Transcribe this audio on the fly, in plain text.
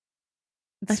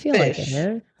I It's feel like it fish.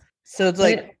 is. So it's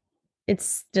But like it's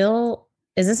still,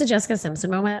 is this a Jessica Simpson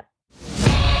moment?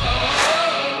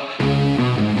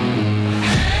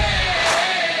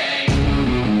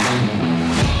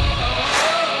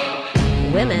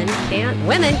 Women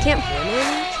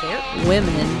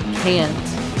can't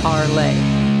parlay.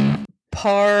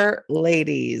 par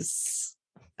ladies.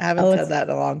 I haven't Oh, said that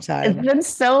in a long It's time. been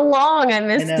so long. I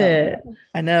missed know. it.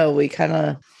 I know we kind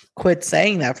of quit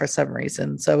saying that for some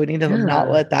reason. So we need to not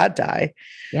Yeah. let that die.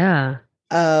 Yeah.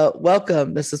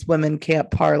 Welcome. This is Women Can't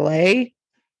Parlay.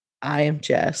 I am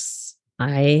Jess.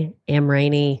 I am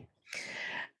Rainy.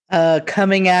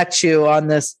 Coming at you on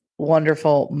this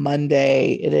wonderful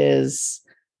Monday. It is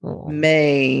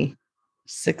May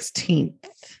 16th,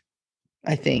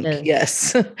 I think.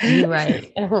 Yes. You're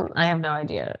right. I have no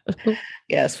idea.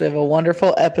 Yes, we have a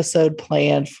wonderful episode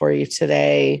planned for you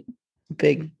today.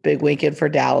 Big weekend for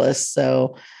Dallas.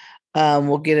 So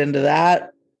we'll get into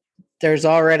that. There's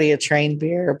already a train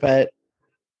beer, but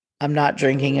I'm not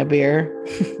drinking a beer.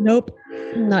 Nope.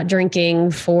 I'm not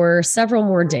drinking for several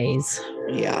more days.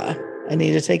 Yeah. I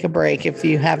need to take a break. If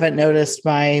you haven't noticed,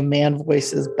 my man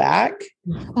voice is back.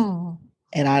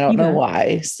 And I don't know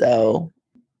why. So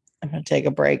I'm going to take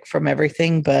a break from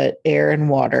everything but air and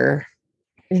water.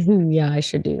 Yeah, I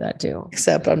should do that too.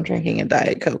 Except I'm drinking a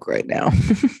Diet Coke right now.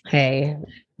 Hey,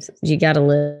 you got to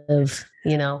live,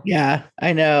 you know? Yeah,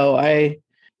 I know.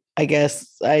 I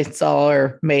guess I saw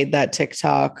or made that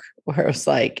TikTok where it was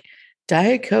like,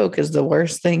 Diet Coke is the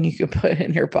worst thing you could put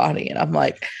in your body. And I'm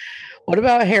like, what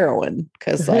about heroin?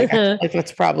 Because like, I feel like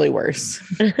that's probably worse.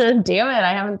 Damn it.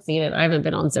 I haven't seen it. I haven't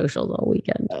been on socials all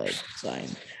weekend. It's fine.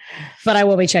 But I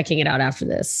will be checking it out after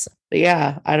this. But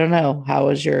yeah, I don't know. How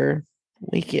was your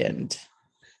weekend?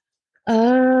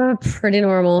 Pretty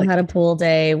normal. Had a pool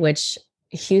day, which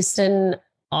Houston,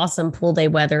 awesome pool day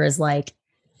weather is like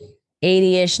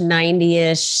 80-ish,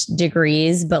 90-ish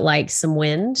degrees, but like some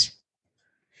wind.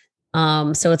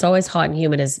 So it's always hot and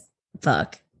humid as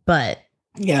fuck. But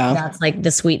yeah, that's like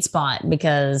the sweet spot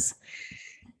because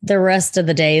the rest of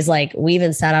the days, like we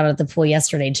even sat out at the pool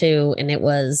yesterday too, and it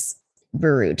was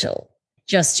brutal.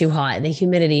 Just too hot. The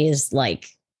humidity is like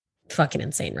fucking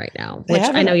insane right now, which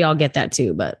I know y'all get that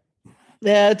too, but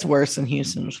yeah, it's worse in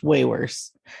Houston. It's way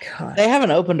worse. God. They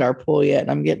haven't opened our pool yet,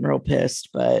 and I'm getting real pissed,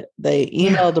 but they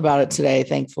emailed about it today,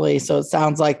 thankfully. So it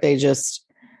sounds like they just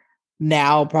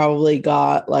now probably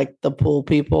got like the pool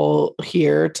people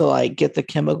here to like get the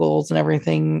chemicals and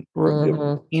everything,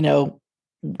 you know,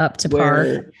 up to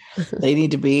par they need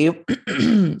to be.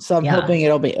 So I'm hoping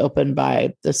it'll be open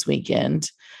by this weekend.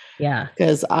 Yeah.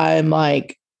 Because I'm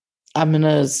going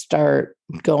to start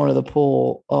going to the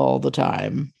pool all the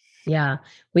time. Yeah.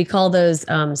 We call those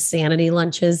sanity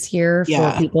lunches here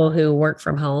for people who work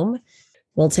from home.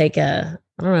 We'll take a,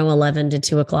 11 to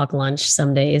 2 o'clock lunch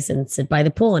some days and sit by the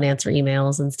pool and answer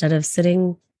emails instead of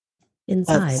sitting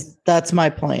inside. That's my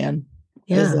plan.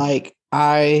 Yeah. Is like,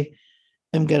 I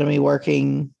am going to be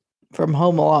working from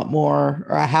home a lot more,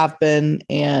 or I have been.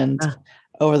 And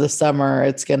over the summer,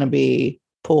 it's going to be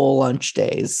pool lunch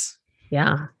days.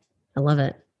 Yeah. I love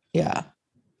it. Yeah.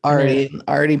 Already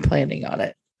planning on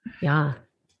it. Yeah.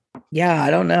 Yeah. I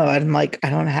don't know.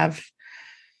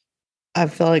 I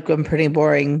feel like I'm pretty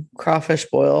boring crawfish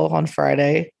boil on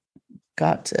Friday.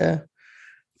 Got to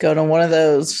go to one of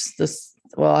those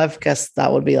I guess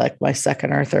that would be like my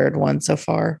second or third one so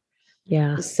far.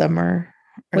 Yeah. This summer.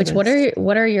 What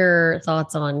are your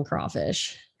thoughts on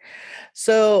crawfish?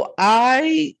 So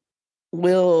I'm a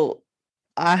little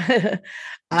how do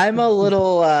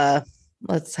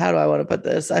I want to put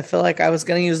this? I feel like I was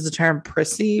going to use the term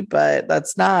prissy, but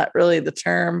that's not really the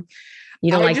term.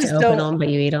 You don't like to open them, but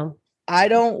you eat them. I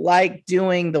don't like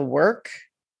doing the work.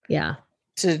 Yeah.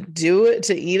 To do it,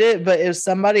 to eat it. But if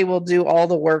somebody will do all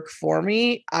the work for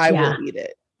me, I will eat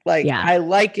it. I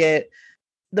like it.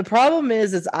 The problem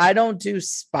is I don't do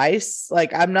spice.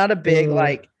 Like I'm not a big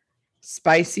like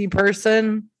spicy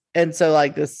person. And so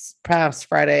like this past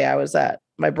Friday, I was at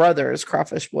my brother's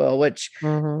crawfish boil, which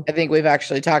I think we've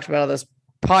actually talked about on this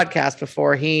podcast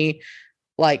before. He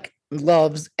like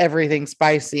loves everything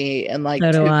spicy and like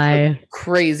so do I. A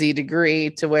crazy degree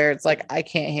to where it's like I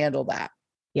can't handle that.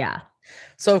 Yeah.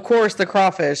 So of course the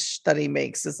crawfish that he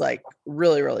makes is like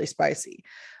really, really spicy.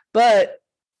 But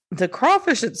the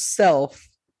crawfish itself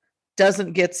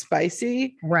doesn't get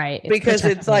spicy. Right. Because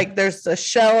it's like there's a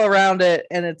shell around it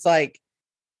and it's like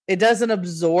it doesn't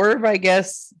absorb, I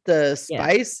guess, the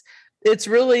spice. Yeah. It's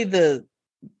really the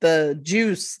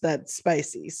juice that's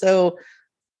spicy. So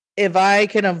if I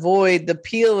can avoid the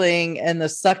peeling and the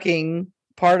sucking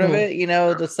part of it,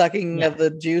 the sucking of the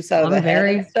juice out of the head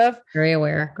and stuff. Very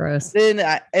aware. Gross.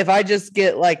 Then if I just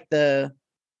get like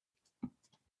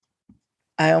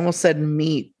I almost said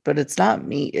meat, but it's not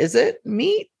meat. Is it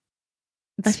meat?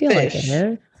 I feel fish. Like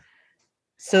it is.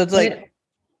 So it's like,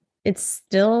 it's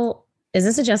still, is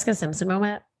this a Jessica Simpson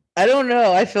moment? I don't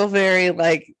know. I feel very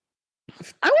like,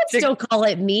 I would still call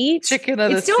it meat. Chicken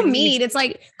of it's still meat. It's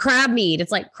like crab meat.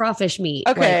 It's like crawfish meat.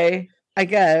 Okay. I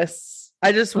guess.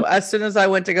 As soon as I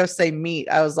went to go say meat,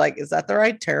 I was like, is that the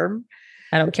right term?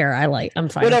 I don't care. I'm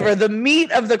fine. Whatever. The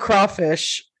meat of the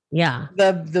crawfish. Yeah.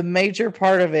 The major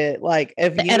part of it, like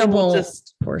if the you edible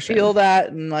just portion. Feel that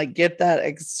and like get that,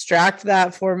 extract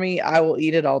that for me, I will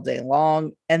eat it all day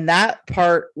long. And that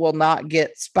part will not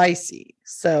get spicy.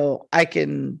 So I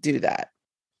can do that.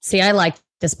 See, I like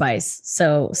the spice.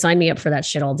 So sign me up for that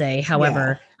shit all day.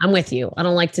 However, I'm with you. I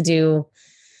don't like to do,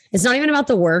 it's not even about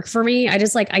the work for me. I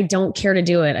just I don't care to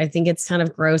do it. I think it's kind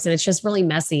of gross and it's just really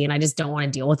messy and I just don't want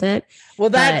to deal with it. Well,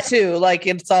 that too, like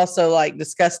it's also like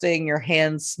disgusting. Your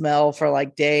hands smell for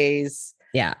like days.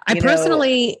 Yeah. I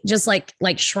personally just like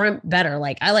shrimp better.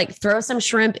 Like I throw some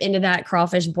shrimp into that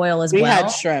crawfish boil as well. We had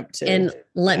shrimp too. And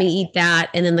let me eat that.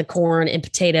 And then the corn and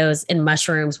potatoes and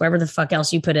mushrooms, whatever the fuck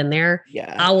else you put in there.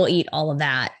 Yeah. I will eat all of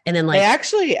that. And then they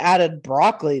actually added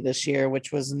broccoli this year,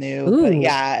 which was new. Ooh. But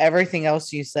yeah, everything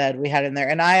else you said we had in there.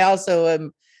 And I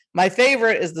also my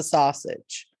favorite is the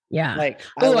sausage. Yeah. I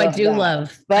do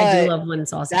love when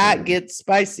sausage. That gets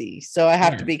spicy. So I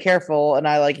have to be careful. And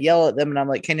I yell at them and I'm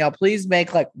like, can y'all please make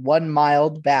one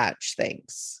mild batch?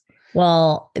 Thanks.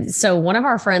 Well, so one of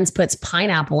our friends puts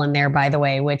pineapple in there, by the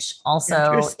way, which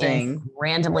also is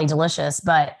randomly delicious,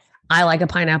 but I like a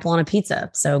pineapple on a pizza.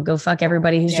 So go fuck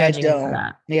everybody who's judging me for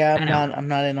that. Yeah, I'm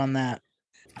not in on that.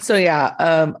 So yeah,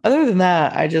 other than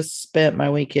that, I just spent my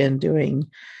weekend doing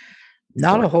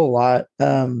not a whole lot.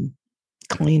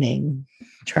 Cleaning,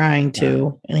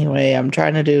 anyway, I'm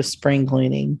trying to do spring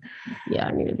cleaning. Yeah,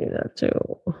 I need to do that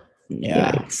too.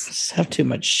 Yeah, just have too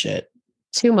much shit.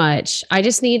 Too much. I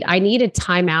need a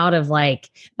timeout of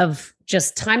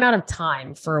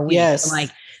time for a week. Yes. I'm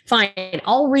fine,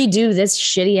 I'll redo this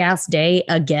shitty ass day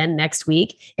again next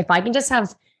week. If I can just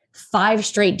have 5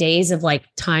 straight days of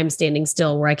time standing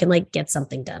still where I can get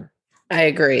something done. I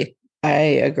agree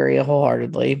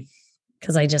wholeheartedly.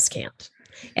 Because I just can't.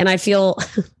 And I feel,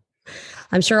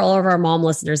 I'm sure all of our mom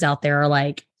listeners out there are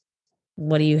like,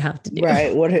 what do you have to do?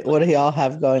 Right. What do y'all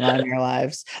have going on in your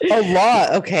lives? A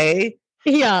lot. Okay.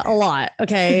 Yeah, a lot.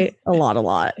 Okay. A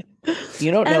lot. You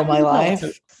don't know my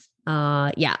life.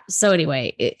 Yeah. So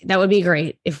anyway, that would be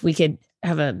great if we could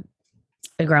have a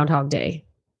Groundhog Day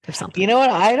or something. You know what?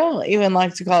 I don't even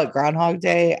like to call it Groundhog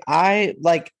Day. I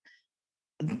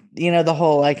the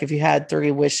whole if you had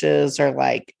 3 wishes or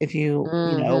if you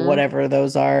whatever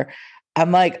those are,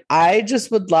 I'm I just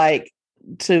would like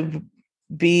to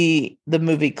be the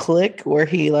movie Click where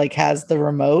he has the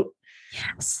remote.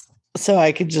 Yes. So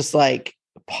I could just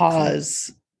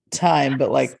pause time,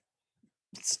 but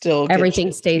still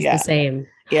everything stays the same.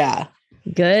 Yeah.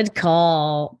 Good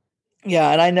call. Yeah.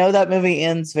 And I know that movie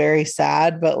ends very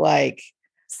sad, but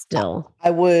still I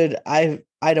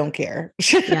don't care.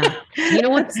 Yeah. You know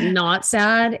what's not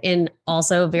sad and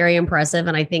also very impressive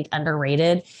and I think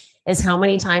underrated is how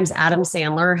many times Adam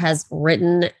Sandler has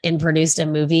written and produced a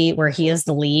movie where he is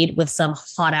the lead with some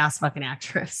hot ass fucking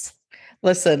actress.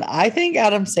 Listen, I think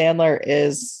Adam Sandler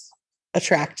is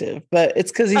attractive, but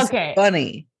it's because he's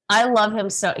funny. I love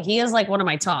him. So he is one of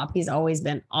my top. He's always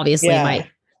been obviously my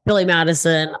Billy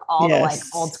Madison, all the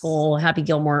old school Happy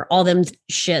Gilmore, all them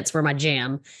shits were my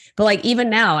jam. But even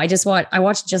now, I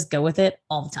watch Just Go With It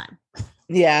all the time.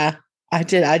 Yeah, I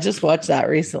did. I just watched that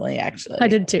recently, actually. I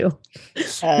did too.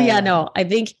 But yeah, no, I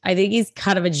think he's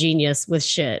kind of a genius with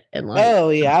shit and oh,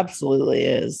 he absolutely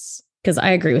is. Because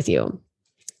I agree with you.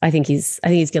 I think he's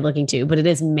good looking too, but it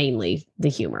is mainly the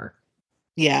humor.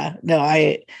 Yeah, no,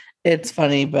 it's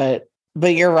funny, but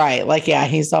you're right.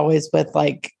 He's always with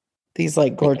these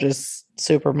gorgeous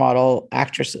supermodel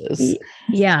actresses.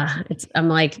 Yeah.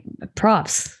 I'm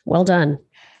props. Well done.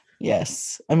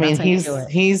 Yes. I mean,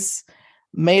 he's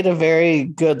made a very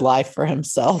good life for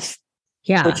himself.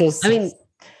 Yeah. Which is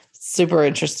super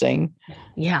interesting.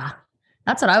 Yeah.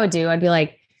 That's what I would do. I'd be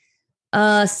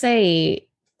say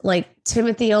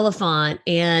Timothy Oliphant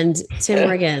and Tim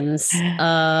Riggins.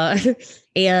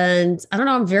 And I don't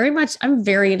know, I'm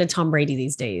very into Tom Brady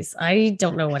these days. I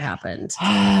don't know what happened.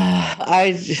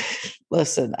 I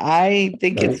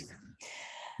think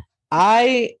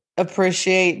I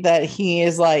appreciate that he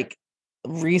is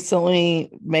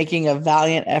recently making a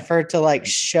valiant effort to like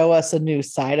show us a new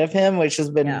side of him, which has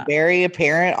been very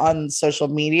apparent on social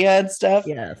media and stuff.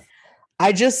 Yes.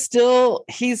 I just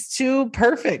he's too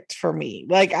perfect for me.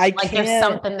 Like I can't. There's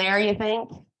something there, you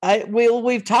think?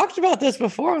 We've talked about this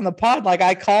before on the pod. Like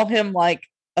I call him like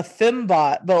a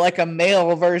fembot, but like a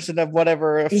male version of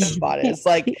whatever a fembot is.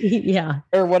 Like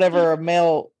or whatever a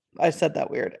male. I said that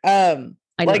weird.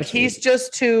 Like he's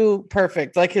just too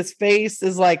perfect. Like his face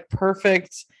is like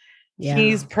perfect. Yeah.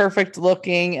 He's perfect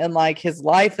looking, and like his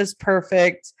life is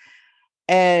perfect.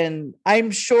 And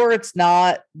I'm sure it's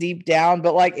not deep down,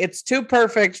 but like it's too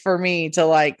perfect for me to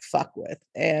like fuck with.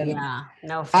 And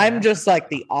I'm just like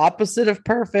the opposite of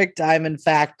perfect. I'm in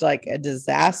fact like a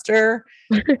disaster.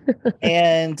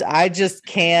 And I just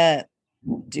can't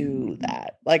do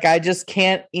that. Like I just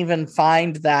can't even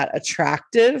find that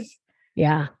attractive.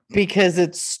 Yeah. Because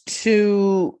it's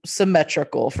too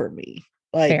symmetrical for me.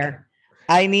 Like fair.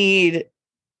 I need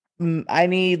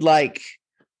like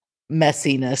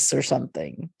messiness or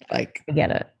something. Like I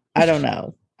get it. I don't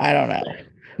know.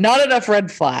 Not enough red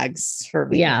flags for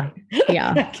me. Yeah.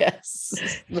 I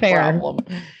guess fair problem.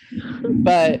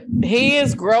 But he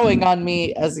is growing on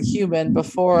me as a human.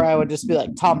 Before I would just be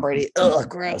like Tom Brady, ugh,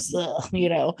 gross, ugh, you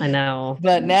know. I know.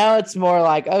 But now it's more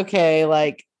like, okay,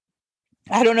 like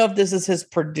I don't know if this is his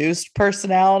produced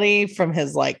personality from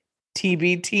his like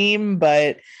TB team,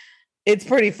 but it's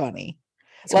pretty funny.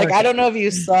 It's like, I don't know if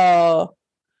you saw,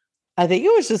 I think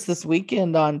it was just this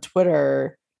weekend on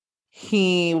Twitter.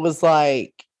 He was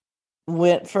like,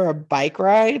 went for a bike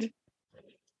ride,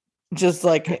 just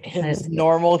like his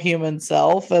normal human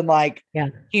self. And like,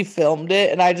 he filmed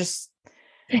it. And I just,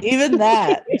 even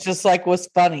that just like was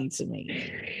funny to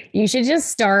me. You should just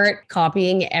start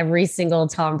copying every single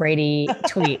Tom Brady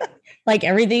tweet. Like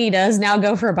everything he does now,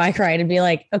 go for a bike ride and be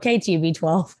like, okay,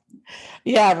 TB12.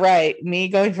 Yeah, right. Me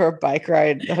going for a bike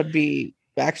ride would be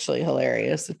actually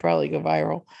hilarious. It'd probably go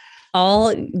viral.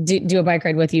 I'll do a bike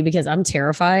ride with you because I'm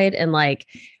terrified. And like,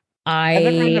 I've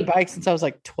been riding a bike since I was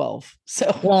like 12.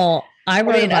 So, I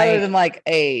mean, other than like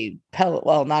a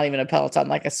not even a Peloton,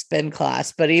 like a spin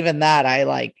class, but even that I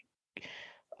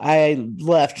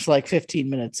left like 15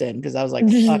 minutes in because I was like,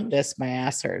 fuck this, my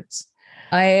ass hurts.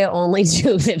 I only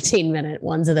do 15-minute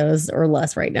ones of those or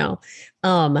less right now.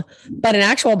 But an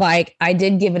actual bike, I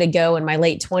did give it a go in my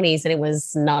late 20s and it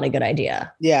was not a good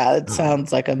idea. Yeah, it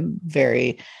sounds like a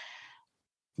very,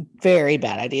 very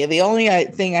bad idea. The only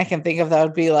thing I can think of that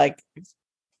would be like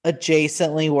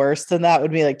adjacently worse than that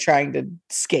would be like trying to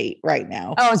skate right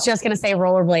now. Oh, I was just going to say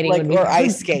rollerblading like, would be or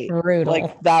ice skate. Brutal.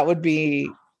 Like that would be,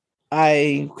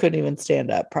 I couldn't even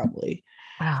stand up probably.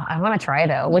 Wow, I want to try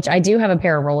though, which I do have a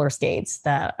pair of roller skates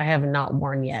that I have not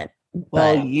worn yet.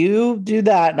 Well, you do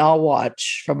that and I'll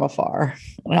watch from afar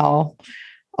and I'll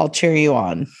cheer you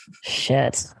on.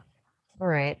 Shit. All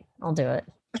right, I'll do it.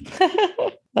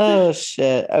 Oh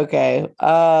shit. Okay.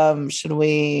 Should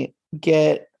we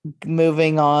get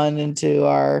moving on into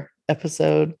our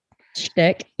episode?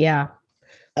 Shtick. Yeah.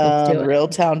 Real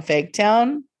town, fake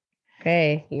town.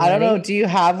 Okay. I don't know. Do you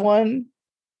have one?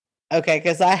 Okay,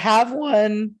 because I have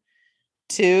one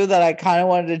too that I kind of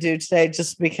wanted to do today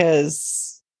just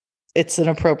because it's an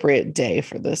appropriate day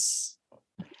for this.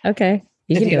 Okay.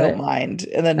 If you don't mind.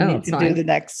 And then you can do the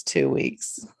next 2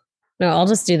 weeks. No, I'll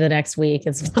just do the next week.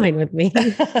 It's fine with me.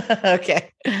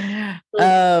 Okay.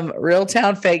 Real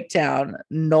town, fake town,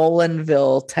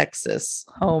 Nolanville, Texas,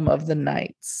 home of the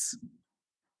Knights.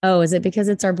 Oh, is it because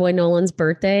it's our boy Nolan's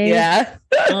birthday? Yeah.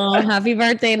 Oh, happy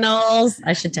birthday, Knowles.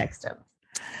 I should text him.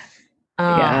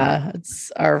 Yeah,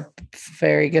 it's our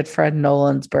very good friend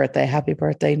Nolan's birthday. Happy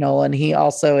birthday, Nolan. He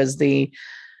also is the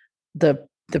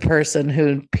person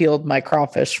who peeled my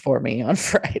crawfish for me on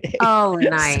Friday. Oh,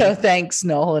 nice. So thanks,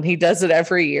 Nolan. He does it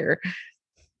every year.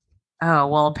 Oh,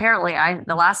 well, apparently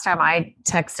the last time I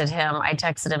texted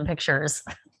him pictures.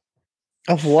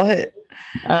 Of what?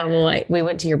 We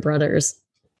went to your brother's.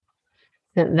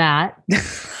 Sent that.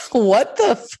 What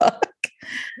the fuck?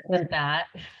 Sent that.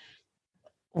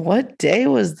 What day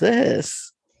was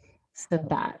this? Sent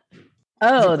that.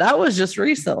 Oh, that was just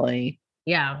recently.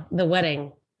 Yeah, the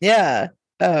wedding. Yeah.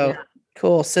 Oh, yeah.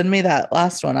 Cool. Send me that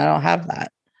last one. I don't have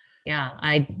that. Yeah,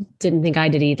 I didn't think I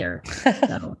did either.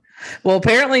 So. Well,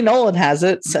 apparently Nolan has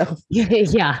it. So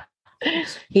yeah,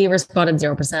 he responded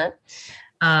 0%.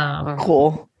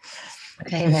 Cool.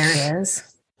 Okay, there it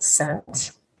is.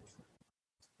 Sent.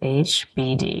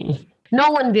 HBD.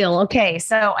 Nolanville. Okay,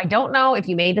 so I don't know if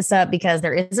you made this up because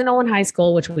there is a Nolan High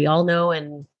School, which we all know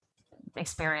and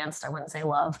experienced. I wouldn't say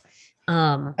love.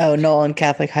 Nolan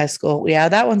Catholic High School. Yeah,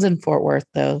 that one's in Fort Worth,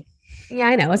 though. Yeah,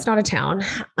 I know. It's not a town.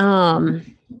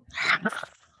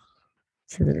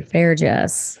 To the fair,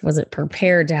 Jess wasn't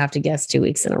prepared to have to guess 2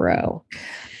 weeks in a row.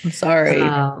 I'm sorry.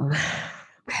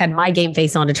 Had my game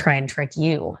face on to try and trick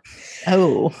you.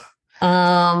 Oh.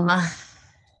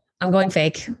 I'm going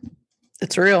fake.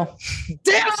 It's real.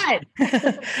 Damn it!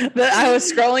 I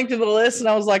was scrolling through the list and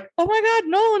I was like, oh my God,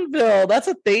 Nolanville. That's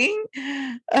a thing.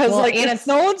 I was like, and it's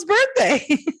Nolan's birthday.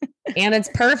 And it's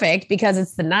perfect because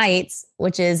it's the Knights,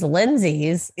 which is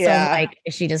Lindsay's. Yeah. So like,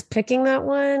 is she just picking that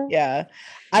one? Yeah.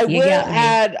 I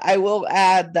will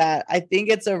add that I think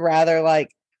it's a rather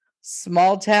like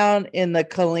small town in the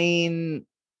Killeen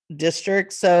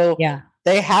district. So yeah,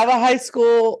 they have a high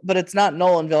school, but it's not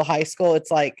Nolanville High School. It's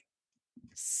like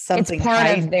something it's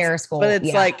part of their school, but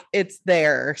it's like it's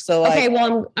there. So like, okay,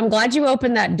 well, I'm glad you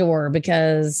opened that door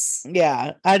because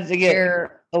I had to get a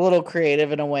little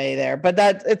creative in a way there, but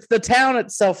that it's the town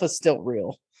itself is still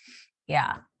real.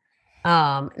 Yeah.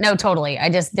 No, totally.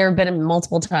 There have been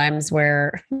multiple times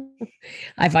where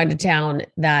I find a town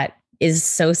that is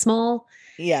so small.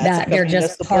 Yeah, that they're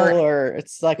just part, or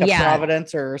it's like a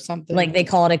Providence or something. Like they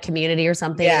call it a community or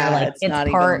something. Yeah, or like it's not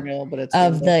part even real, but it's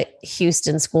of the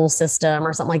Houston school system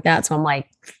or something like that. So I'm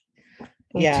like,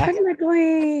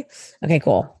 technically, okay,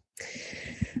 cool.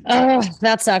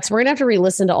 That sucks. We're gonna have to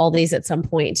re-listen to all these at some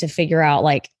point to figure out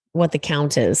like what the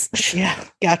count is. Yeah,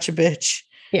 gotcha, bitch.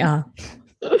 Yeah.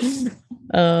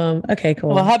 Okay,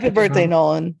 cool. Well, happy birthday,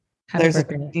 Nolan. Happy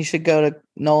birthday. You should go to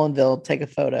Nolanville, take a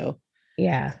photo.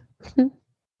 Yeah.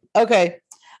 Okay.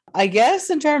 I guess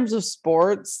in terms of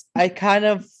sports, I kind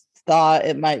of thought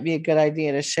it might be a good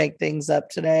idea to shake things up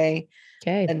today.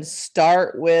 Okay. And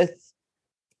start with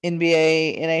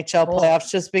NBA, NHL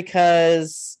playoffs just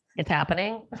because it's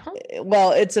happening.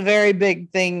 Well, it's a very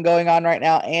big thing going on right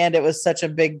now. And it was such a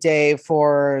big day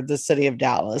for the city of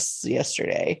Dallas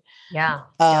yesterday. Yeah.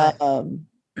 So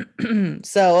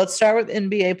let's start with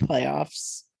NBA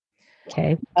playoffs.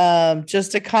 Okay.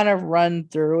 Just to kind of run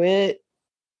through it.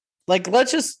 Like,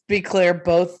 let's just be clear,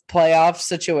 both playoff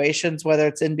situations, whether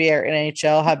it's NBA or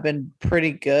NHL, have been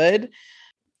pretty good.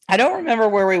 I don't remember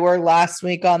where we were last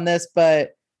week on this,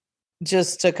 but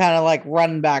just to kind of like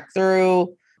run back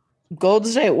through,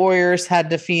 Golden State Warriors had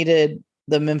defeated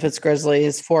the Memphis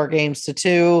Grizzlies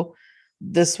 4-2.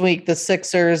 This week, the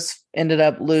Sixers ended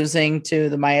up losing to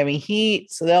the Miami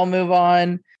Heat, so they'll move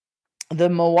on. The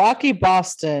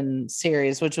Milwaukee-Boston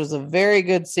series, which was a very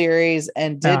good series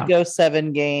and did go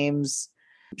 7 games.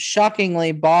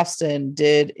 Shockingly, Boston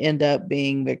did end up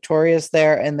being victorious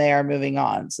there, and they are moving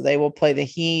on. So they will play the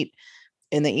Heat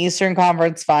in the Eastern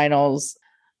Conference Finals,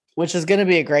 which is going to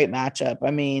be a great matchup.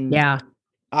 I mean,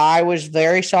 I was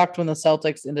very shocked when the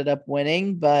Celtics ended up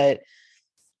winning, but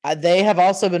they have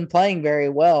also been playing very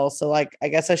well. So, like, I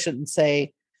guess I shouldn't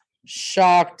say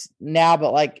shocked now,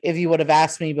 but like if you would have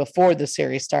asked me before the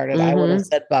series started, I would have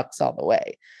said Bucks all the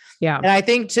way. Yeah. And I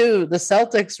think too, the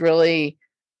Celtics really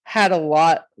had a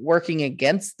lot working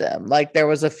against them. Like there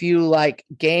was a few like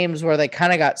games where they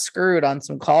kind of got screwed on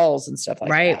some calls and stuff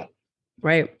like that.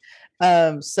 Right.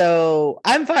 So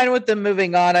I'm fine with them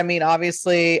moving on. I mean,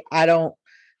 obviously I don't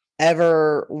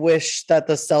ever wish that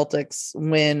the Celtics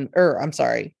win, or I'm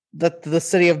sorry, that the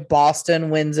city of Boston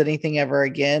wins anything ever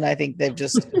again. I think they've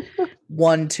just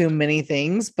won too many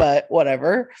things, but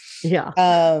whatever. Yeah.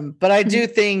 But I do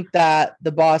think that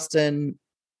the Boston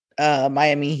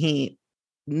Miami Heat,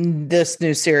 this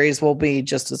new series will be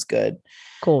just as good.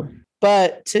 Cool.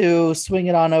 But to swing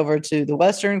it on over to the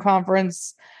Western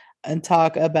Conference and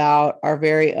talk about our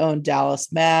very own Dallas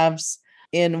Mavs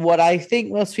in what I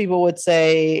think most people would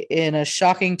say in a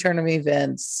shocking turn of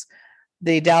events,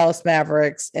 the Dallas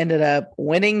Mavericks ended up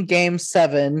winning Game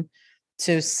 7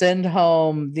 to send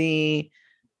home the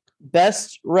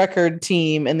best record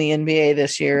team in the NBA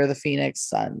this year, the Phoenix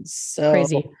Suns. So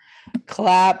crazy.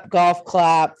 Golf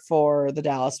clap for the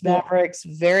Dallas Mavericks.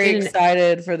 Very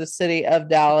excited for the city of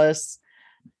Dallas.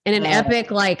 And an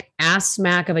epic, like, ass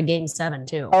smack of a Game 7,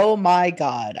 too. Oh, my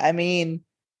God. I mean,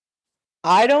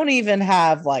 I don't even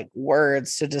have like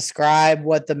words to describe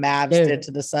what the Mavs did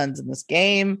to the Suns in this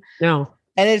game. No.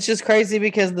 And it's just crazy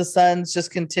because the Suns just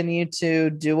continue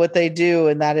to do what they do,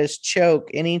 and that is choke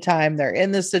anytime they're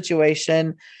in this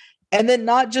situation. And then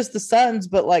not just the Suns,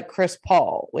 but like Chris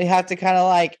Paul. We have to kind of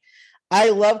like, I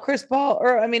love Chris Paul,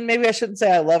 or I mean, maybe I shouldn't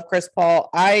say I love Chris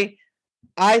Paul. I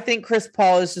think Chris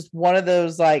Paul is just one of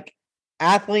those like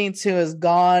athletes who has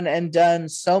gone and done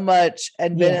so much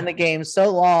and been in the game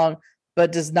so long,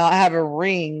 but does not have a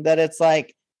ring that it's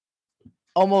like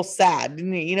almost sad.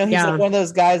 You know, he's like one of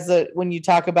those guys that when you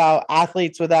talk about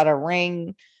athletes without a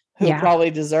ring who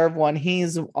probably deserve one,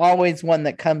 he's always one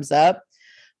that comes up.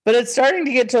 But it's starting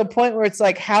to get to a point where it's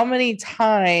like, how many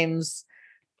times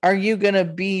are you going to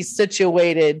be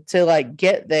situated to like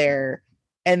get there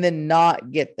and then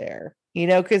not get there? You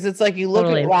know, because it's like you look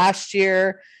at last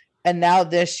year and now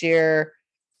this year,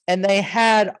 and they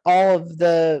had all of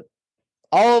the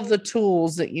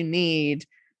tools that you need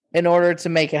in order to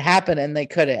make it happen, and they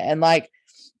couldn't. And like,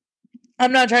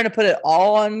 I'm not trying to put it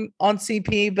all on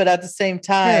CP, but at the same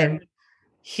time,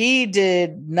 he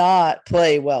did not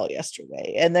play well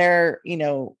yesterday. And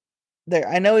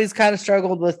I know he's kind of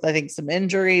struggled with, I think, some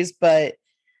injuries, but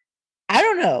I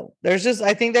don't know.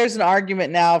 I think there's an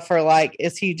argument now for like,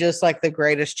 is he just like the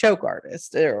greatest choke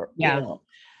artist? Or,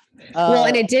 well,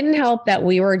 and it didn't help that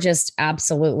we were just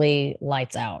absolutely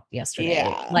lights out yesterday.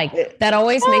 Yeah. Like that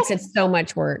always makes it so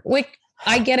much worse. Which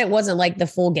I get it wasn't like the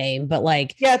full game, but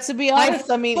like, yeah, to be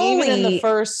honest, I mean, even in the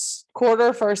first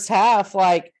quarter, first half,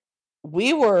 like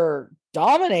we were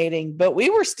dominating, but we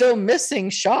were still missing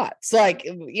shots. Like,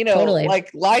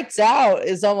 like lights out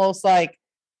is almost like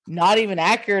not even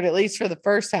accurate, at least for the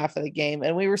first half of the game.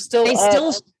 And we were still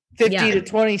 50 to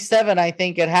 27, I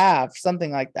think, at half,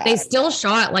 something like that. They still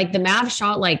shot, like the Mavs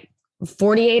shot like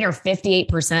 48 or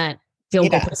 58% field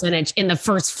goal percentage in the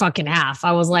first fucking half.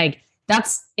 I was like,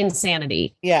 that's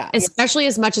insanity. Yeah. Especially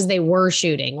as much as they were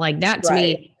shooting. Like that to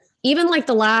me, even like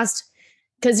the last,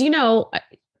 because,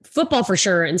 football for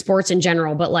sure and sports in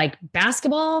general, but like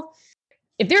basketball,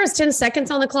 if there is 10 seconds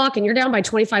on the clock and you're down by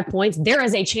 25 points, there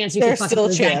is a chance you can fucking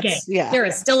lose that game. Yeah. There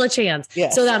is still a chance. Yeah.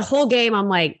 So that whole game, I'm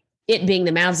like, it being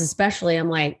the Mavs especially, I'm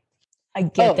like, I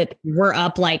get that we're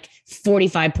up like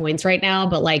 45 points right now,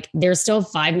 but like there's still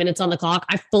 5 minutes on the clock.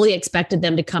 I fully expected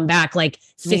them to come back like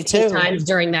 15 times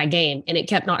during that game, and it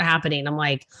kept not happening. I'm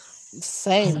like,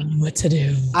 same. I don't know what to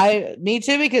do. Me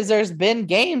too, because there's been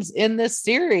games in this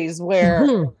series where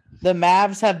the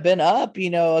Mavs have been up,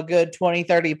 a good 20,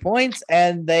 30 points,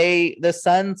 and the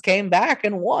Suns came back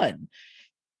and won.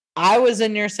 I was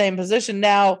in your same position.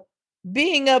 Now,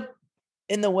 being up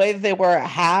in the way that they were at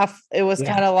half, it was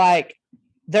kind of like,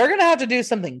 they're going to have to do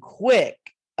something quick.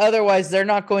 Otherwise, they're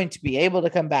not going to be able to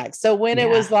come back. So when it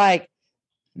was like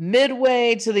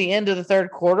midway to the end of the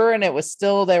third quarter and it was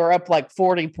still, they were up like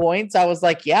 40 points, I was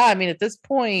like, yeah, I mean, at this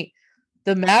point,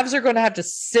 the Mavs are going to have to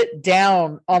sit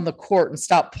down on the court and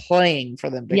stop playing for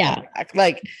them to come back.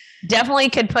 Like, definitely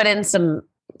could put in some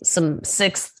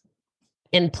sixth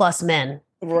and plus men.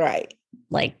 Right.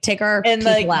 Like take our and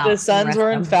like out the Suns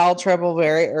were in foul trouble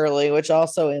very early, which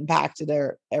also impacted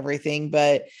their everything.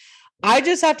 But I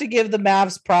just have to give the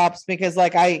Mavs props because,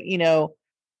 like, I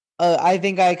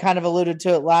think I kind of alluded to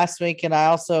it last week, and I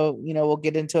also, we'll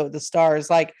get into it with the Stars.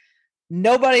 Like,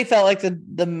 nobody felt like the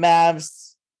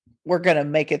Mavs were going to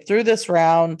make it through this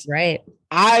round. Right.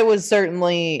 I was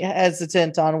certainly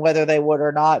hesitant on whether they would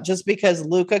or not, just because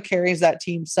Luka carries that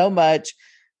team so much.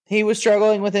 He was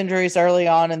struggling with injuries early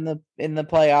on in the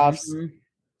playoffs,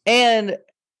 and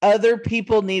other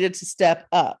people needed to step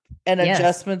up and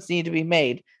adjustments need to be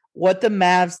made. What the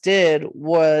Mavs did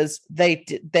was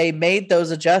they made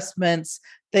those adjustments.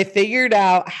 They figured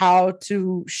out how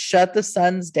to shut the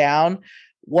Suns down,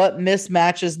 what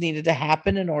mismatches needed to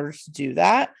happen in order to do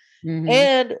that.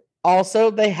 And also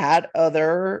they had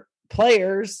other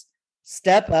players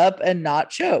step up and not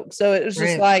choke. So it was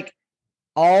just like,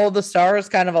 all the stars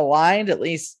kind of aligned, at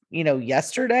least,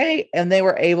 yesterday, and they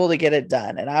were able to get it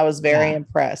done. And I was very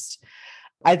impressed.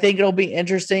 I think it'll be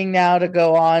interesting now to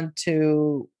go on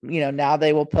to, now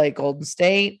they will play Golden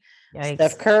State,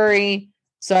 Steph Curry.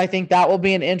 So I think that will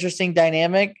be an interesting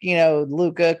dynamic,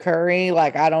 Luka, Curry.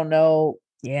 Like, I don't know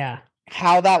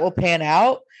how that will pan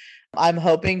out. I'm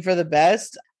hoping for the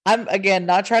best. I'm, again,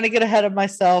 not trying to get ahead of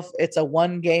myself. It's a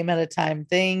one game at a time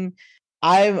thing.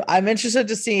 I'm interested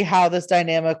to see how this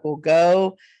dynamic will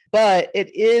go, but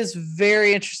it is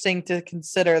very interesting to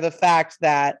consider the fact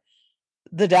that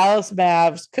the Dallas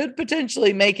Mavs could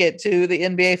potentially make it to the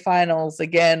NBA Finals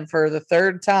again for the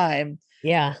third time.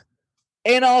 Yeah.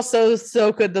 And also,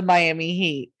 so could the Miami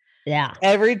Heat. Yeah.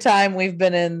 Every time we've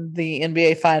been in the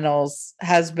NBA Finals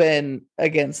has been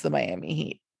against the Miami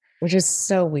Heat. Which is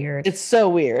so weird. It's so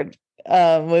weird.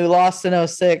 We lost in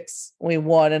 2006. We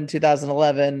won in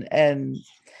 2011, and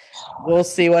we'll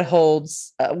see what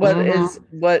holds.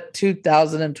 What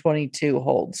 2022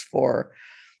 holds for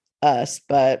us.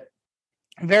 But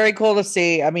very cool to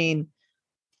see. I mean,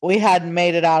 we hadn't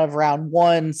made it out of round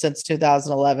one since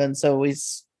 2011, so we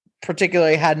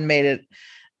particularly hadn't made it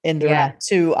into round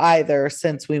two either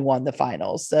since we won the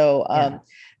finals. So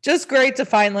just great to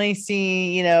finally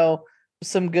see,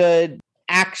 some good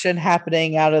action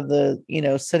happening out of the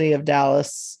city of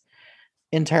Dallas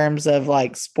in terms of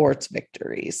like sports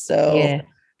victories. So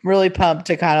really pumped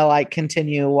to kind of like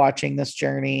continue watching this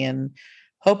journey and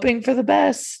hoping for the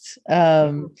best.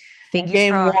 Game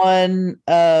crossed. 1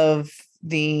 of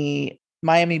the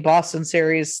Miami Boston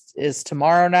series is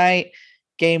tomorrow night.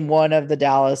 Game 1 of the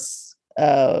Dallas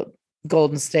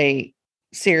Golden State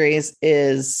series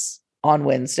is on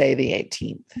Wednesday, the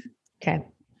 18th. Okay.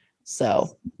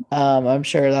 So I'm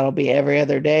sure that'll be every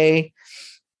other day.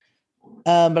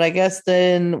 But I guess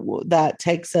then that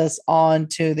takes us on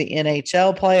to the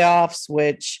NHL playoffs,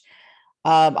 which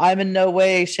I'm in no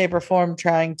way, shape, or form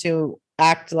trying to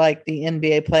act like the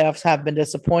NBA playoffs have been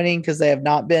disappointing, because they have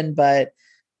not been. But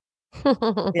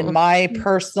in my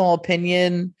personal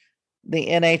opinion, the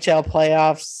NHL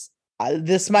playoffs,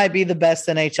 this might be the best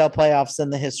NHL playoffs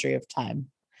in the history of time.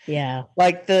 Yeah.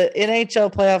 Like, the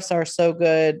NHL playoffs are so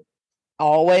good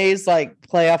always. Like,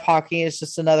 playoff hockey is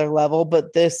just another level,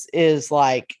 but this is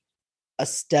like a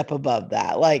step above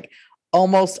that. Like,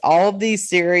 almost all of these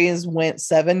series went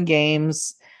 7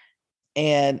 games,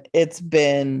 and it's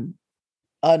been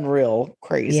unreal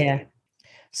crazy. Yeah.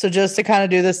 So just to kind of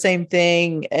do the same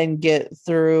thing and get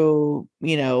through,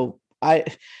 I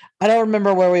don't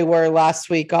remember where we were last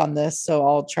week on this, so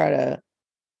I'll try to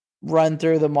run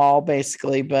through them all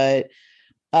basically. But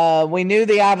we knew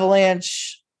the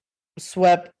Avalanche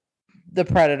swept the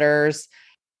Predators.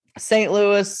 St.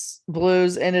 Louis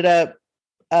Blues ended up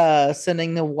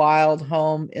sending the Wild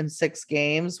home in 6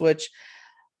 games, which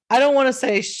I don't want to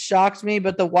say shocked me,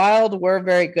 but the Wild were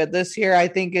very good this year. I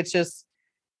think it's just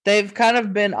they've kind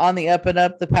of been on the up and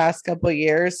up the past couple of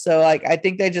years. So like, I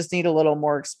think they just need a little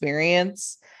more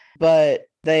experience, but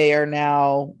they are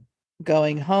now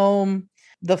going home.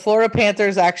 The Florida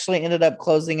Panthers actually ended up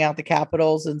closing out the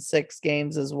Capitals in 6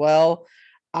 games as well.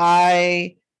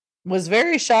 I was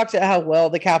very shocked at how well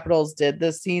the Capitals did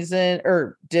this season,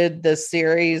 or did this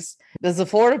series, because the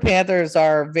Florida Panthers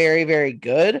are very, very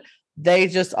good. They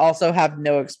just also have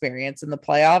no experience in the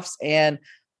playoffs. And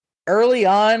early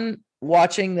on,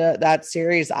 watching that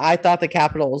series, I thought the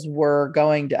Capitals were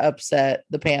going to upset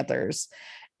the Panthers.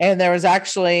 And there was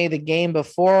actually the game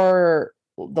before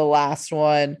the last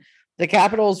one, the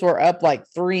Capitals were up like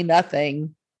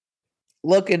 3-0,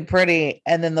 looking pretty.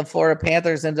 And then the Florida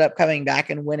Panthers ended up coming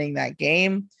back and winning that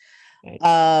game.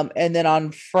 Right. And then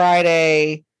on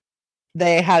Friday,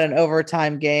 they had an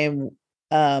overtime game.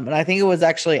 And I think it was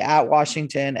actually at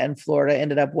Washington, and Florida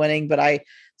ended up winning. But I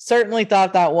certainly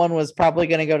thought that one was probably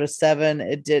going to go to 7.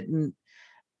 It didn't.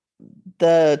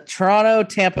 The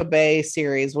Toronto-Tampa Bay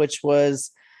series, which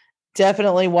was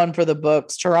definitely one for the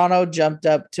books. Toronto jumped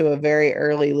up to a very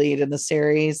early lead in the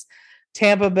series.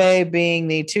 Tampa Bay, being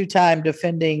the 2-time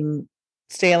defending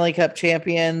Stanley Cup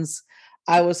champions,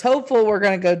 I was hopeful we're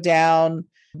going to go down.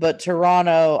 But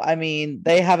Toronto, I mean,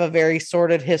 they have a very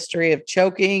sordid history of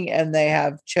choking, and they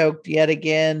have choked yet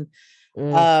again.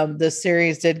 The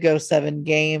series did go 7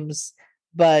 games,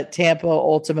 but Tampa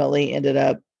ultimately ended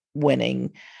up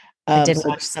winning. I did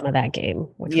watch some of that game.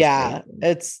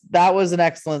 That was an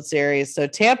excellent series. So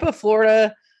Tampa,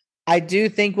 Florida, I do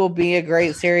think will be a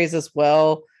great series as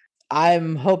well.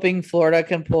 I'm hoping Florida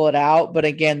can pull it out, but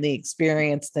again, the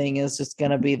experience thing is just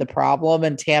going to be the problem.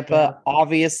 And Tampa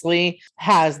obviously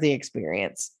has the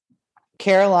experience.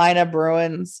 Carolina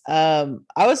Bruins. I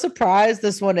was surprised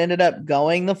this one ended up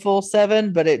going the full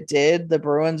 7, but it did. The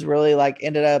Bruins really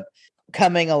ended up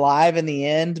coming alive in the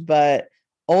end, but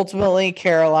ultimately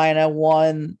Carolina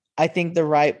won. I think the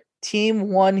right team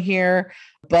won here,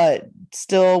 but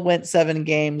still went 7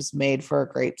 games, made for a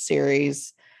great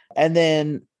series. And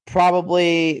then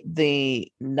probably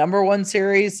the number 1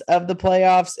 series of the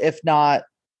playoffs, if not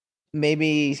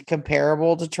maybe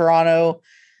comparable to Toronto,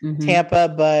 Tampa,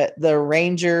 but the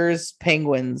Rangers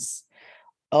Penguins.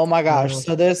 Oh my gosh.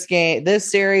 So this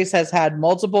series has had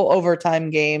multiple overtime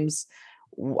games.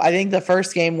 I think the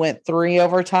first game went 3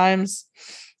 overtimes.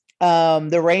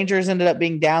 The Rangers ended up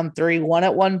being down 3-1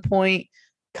 at one point,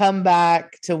 come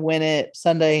back to win it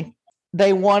Sunday.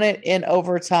 They won it in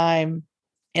overtime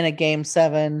in a game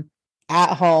 7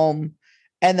 at home.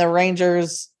 And the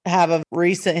Rangers have a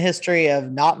recent history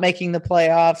of not making the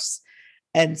playoffs.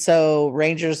 And so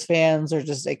Rangers fans are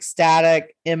just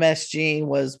ecstatic. MSG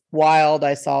was wild.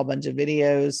 I saw a bunch of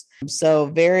videos. So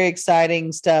very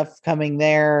exciting stuff coming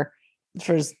there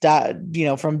from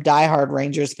diehard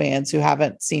Rangers fans who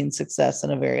haven't seen success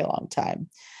in a very long time.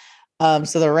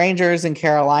 So the Rangers and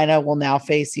Carolina will now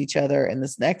face each other in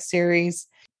this next series.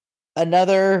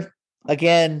 Another,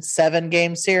 again,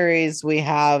 7-game series. We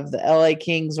have the LA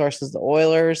Kings versus the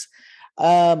Oilers.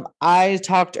 I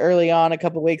talked early on a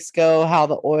couple weeks ago how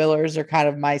the Oilers are kind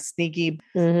of my sneaky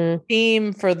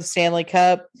team for the Stanley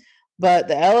Cup. But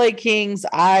the LA Kings,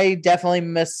 I definitely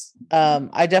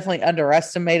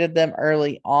underestimated them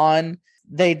early on.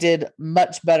 They did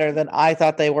much better than I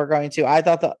thought they were going to. I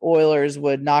thought the Oilers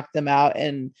would knock them out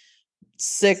in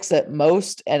 6 at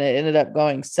most, and it ended up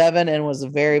going 7 and was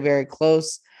very, very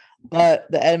close. But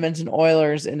the Edmonton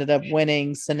Oilers ended up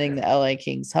winning, sending the LA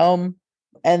Kings home.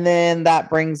 And then that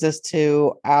brings us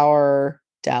to our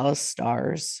Dallas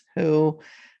Stars, who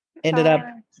ended up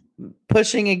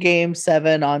pushing a game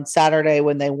 7 on Saturday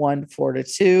when they won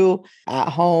 4-2 at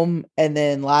home. And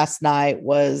then last night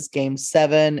was game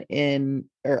 7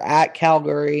 at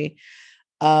Calgary.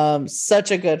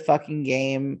 Such a good fucking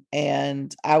game.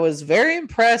 And I was very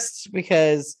impressed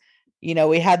because,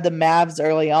 we had the Mavs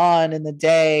early on in the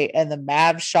day, and the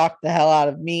Mavs shocked the hell out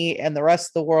of me and the rest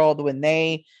of the world when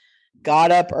they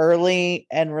got up early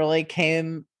and really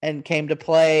came to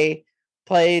play,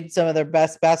 played some of their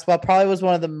best basketball. Probably was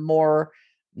one of the more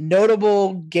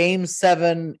notable game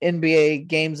 7 NBA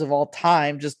games of all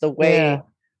time. Just the way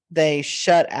they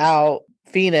shut out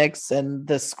Phoenix and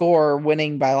the score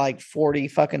winning by like 40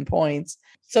 fucking points.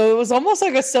 So it was almost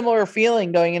like a similar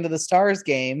feeling going into the Stars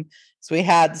game. So we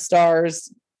had the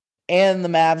Stars and the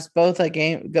Mavs both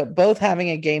having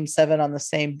a game 7 on the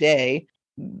same day.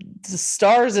 The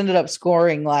Stars ended up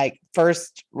scoring like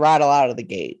first rattle out of the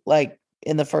gate, like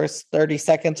in the first 30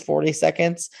 seconds, 40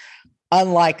 seconds.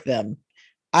 Unlike them,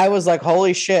 I was like,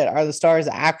 holy shit, are the Stars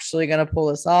actually going to pull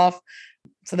this off?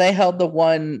 So they held the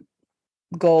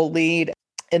 1-goal lead.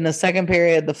 In the second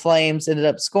period, the Flames ended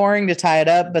up scoring to tie it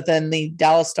up, but then the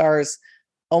Dallas Stars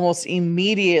almost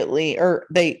immediately, or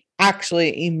they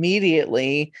actually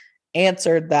immediately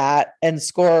answered that and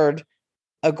scored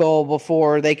a goal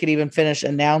before they could even finish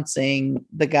announcing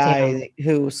the guy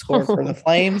who scored for the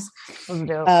Flames.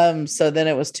 So then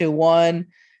it was 2-1.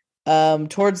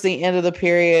 Towards the end of the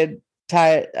period,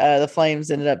 the Flames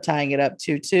ended up tying it up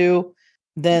 2-2.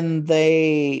 Then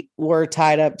they were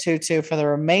tied up 2-2 for the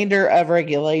remainder of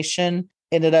regulation,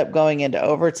 ended up going into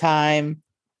overtime.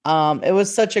 It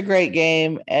was such a great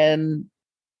game, and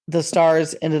the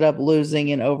Stars ended up losing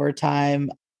in overtime,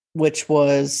 which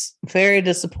was very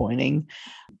disappointing.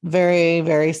 Very,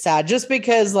 very sad. Just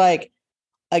because, like,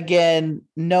 again,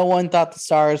 no one thought the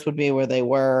Stars would be where they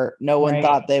were. No one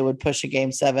thought they would push a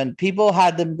game 7. People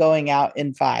had them going out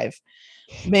in 5,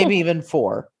 maybe even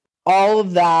 4. All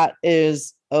of that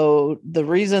is, the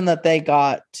reason that they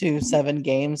got to 7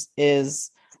 games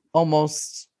is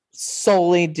almost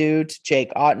solely due to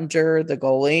Jake Ottinger, the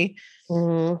goalie.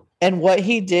 Mm-hmm. And what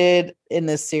he did in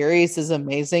this series is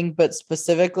amazing, but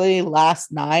specifically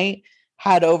last night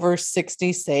had over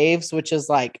 60 saves, which is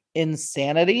like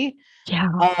insanity. Yeah.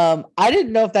 I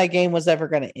didn't know if that game was ever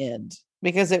going to end,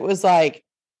 because it was like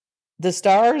the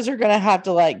Stars are going to have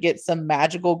to like get some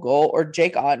magical goal, or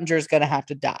Jake Ottinger is going to have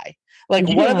to die. Like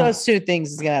one of those two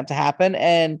things is going to have to happen.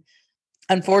 And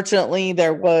unfortunately,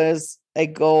 there was a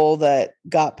goal that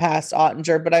got past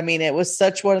Ottinger, but I mean, it was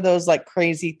such one of those like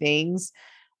crazy things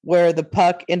where the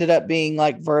puck ended up being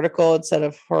like vertical instead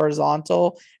of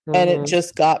horizontal, and it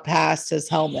just got past his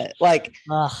helmet. Like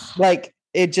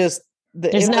it just,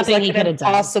 there's nothing like he could have done.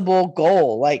 Impossible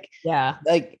goal. Like,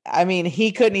 I mean,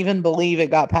 he couldn't even believe it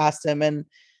got past him, and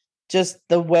just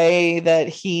the way that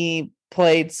he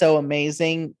played so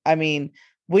amazing. I mean,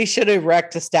 we should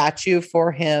erect a statue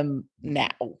for him now,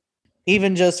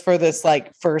 even just for this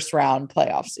like first round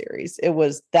playoff series. It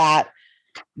was that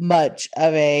much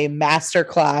of a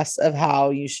masterclass of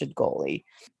how you should goalie.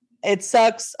 It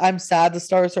sucks. I'm sad the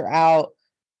Stars are out.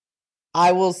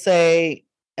 I will say,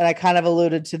 and I kind of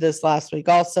alluded to this last week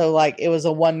also, like it was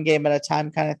a 1 game at a time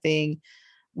kind of thing.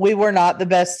 We were not the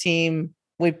best team.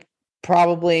 We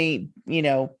probably, we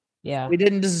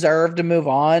didn't deserve to move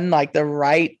on. Like the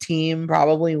right team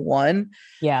probably won.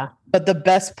 Yeah. But the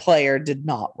best player did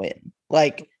not win.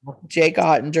 Like Jake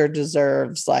Ottinger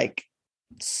deserves like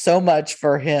so much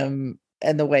for him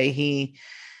and the way he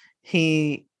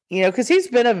because he's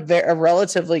been a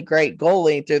relatively great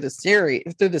goalie through the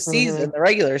season, the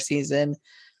regular season,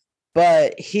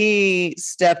 but he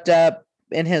stepped up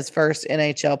in his first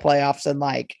NHL playoffs, and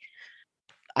like,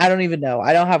 I don't even know.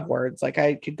 I don't have words. Like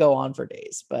I could go on for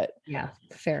days, but yeah,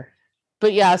 fair.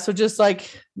 But yeah, so just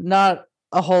like not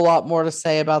a whole lot more to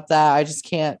say about that. I just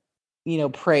can't,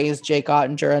 praise Jake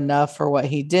Ottinger enough for what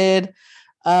he did.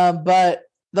 But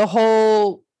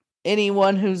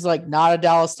anyone who's like not a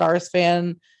Dallas Stars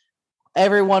fan,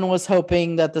 everyone was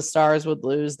hoping that the Stars would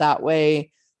lose. That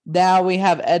way, now we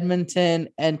have Edmonton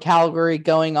and Calgary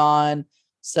going on.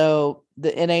 So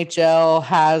the NHL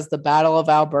has the Battle of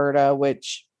Alberta,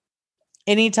 which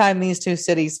anytime these two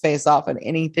cities face off in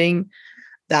anything,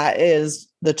 that is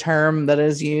the term that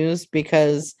is used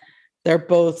because they're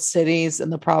both cities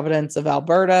in the province of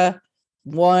Alberta.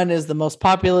 One is the most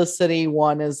populous city,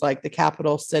 one is like the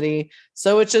capital city.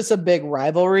 So it's just a big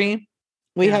rivalry.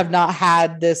 We have not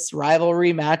had this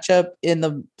rivalry matchup in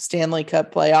the Stanley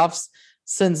Cup playoffs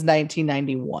since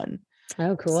 1991.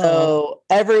 Oh, cool. So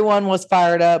everyone was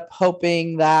fired up,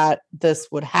 hoping that this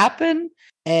would happen,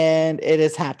 and it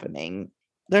is happening.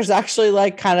 There's actually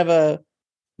like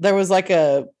there was like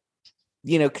a,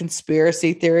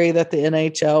 conspiracy theory that the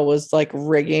NHL was like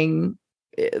rigging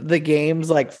the games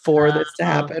like for this to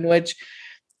happen, which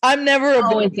I'm never a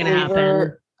big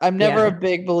believer. I'm never a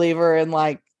big believer in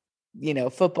like,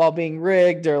 football being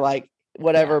rigged or like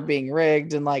whatever being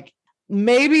rigged, and like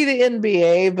maybe the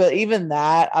NBA, but even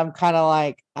that, I'm kind of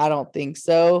like, I don't think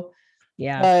so.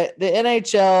 Yeah. But the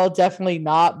NHL, definitely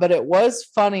not. But it was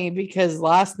funny because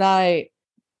last night,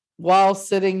 while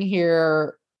sitting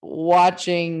here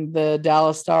watching the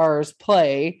Dallas Stars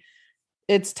play,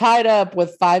 it's tied up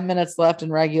with 5 minutes left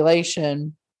in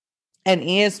regulation. And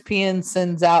ESPN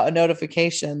sends out a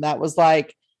notification that was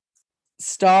like,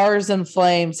 Stars and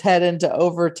Flames head into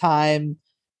overtime,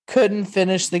 couldn't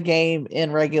finish the game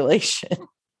in regulation.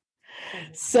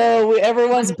 So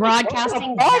everyone's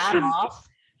broadcasting that off.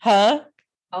 Huh?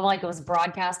 I'm like, was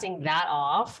broadcasting that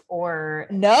off or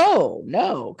no,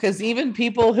 because even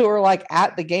people who were like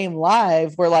at the game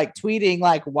live were like tweeting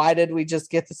like, why did we just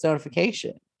get this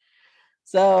notification?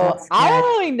 So I don't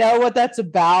really know what that's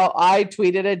about. I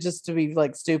tweeted it just to be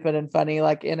like stupid and funny,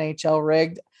 like NHL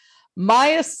rigged. My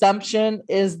assumption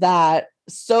is that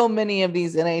so many of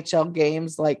these NHL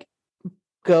games like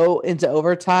go into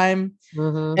overtime,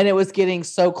 and it was getting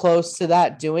so close to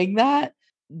that doing that.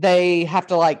 They have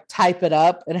to like type it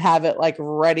up and have it like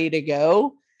ready to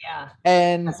go. Yeah.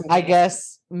 And I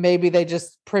guess maybe they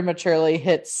just prematurely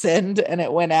hit send and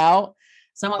it went out.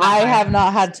 I have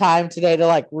not had time today to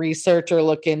like research or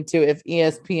look into if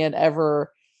ESPN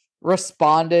ever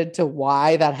responded to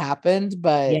why that happened,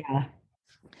 but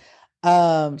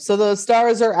so the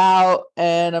Stars are out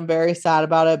and I'm very sad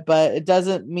about it, but it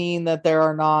doesn't mean that there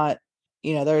are not,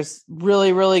 there's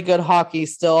really, really good hockey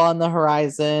still on the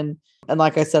horizon. And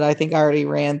like I said, I think I already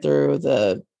ran through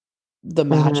the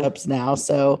matchups now.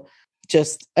 So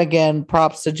just again,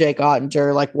 props to Jake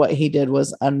Ottinger. Like what he did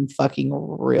was unfucking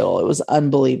real. It was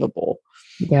unbelievable.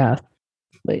 Yeah.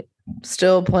 But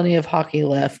still plenty of hockey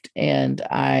left. And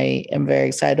I am very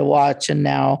excited to watch. And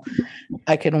now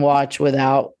I can watch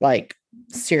without like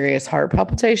serious heart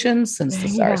palpitations since the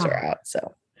Stars are out.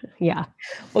 So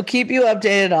we'll keep you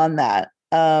updated on that.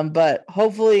 But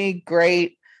hopefully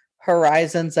great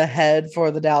horizons ahead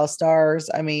for the Dallas Stars.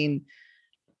 I mean,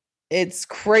 it's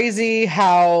crazy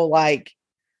how like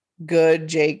good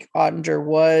Jake Ottinger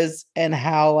was and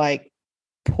how like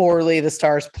poorly the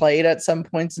Stars played at some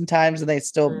points in times, and they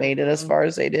still made it as far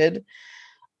as they did.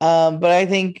 But I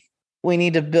think we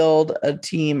need to build a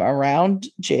team around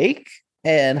Jake,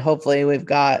 and hopefully we've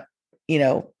got,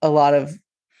 a lot of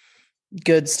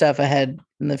good stuff ahead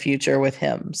in the future with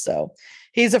him. So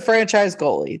he's a franchise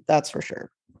goalie. That's for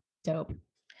sure. Dope.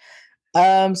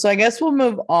 So I guess we'll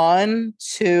move on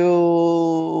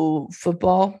to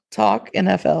football talk,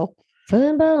 NFL.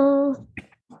 Football.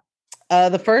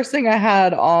 The first thing I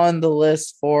had on the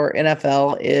list for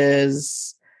NFL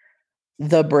is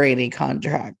the Brady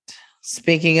contract.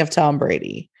 Speaking of Tom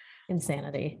Brady.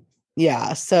 Insanity.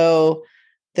 Yeah. So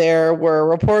there were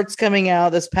reports coming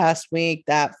out this past week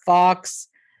that Fox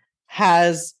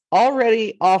has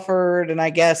already offered and I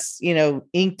guess,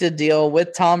 inked a deal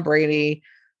with Tom Brady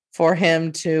for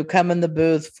him to come in the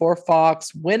booth for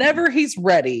Fox whenever he's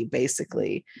ready,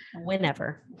 basically.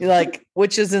 Whenever. Like,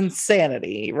 which is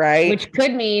insanity, right? Which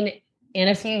could mean in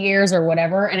a few years or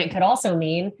whatever. And it could also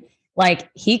mean like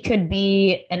he could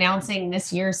be announcing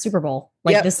this year's Super Bowl,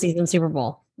 like this season's Super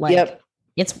Bowl. Like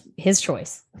it's his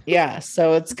choice. Yeah.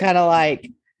 So it's kind of like,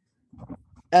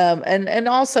 and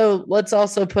also let's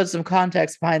also put some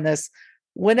context behind this.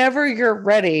 Whenever you're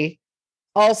ready,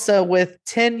 also with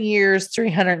 10 years,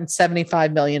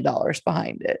 $375 million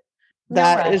behind it.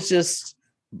 That is just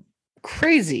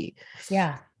crazy.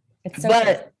 Yeah. It's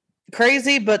so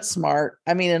crazy, but smart.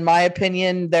 I mean, in my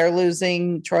opinion, they're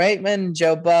losing Troy Aikman,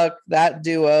 Joe Buck, that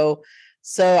duo.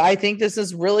 So I think this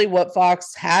is really what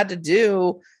Fox had to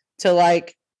do to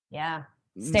like,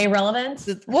 stay relevant.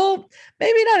 Well,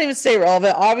 maybe not even stay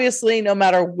relevant. Obviously, no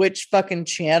matter which fucking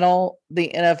channel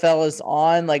the NFL is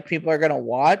on, like people are going to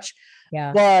watch.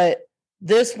 Yeah. But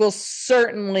this will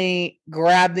certainly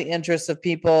grab the interest of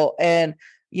people. And,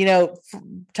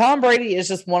 Tom Brady is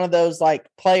just one of those like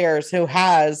players who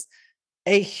has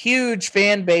a huge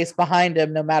fan base behind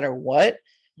him no matter what.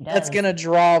 that's going to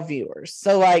draw viewers.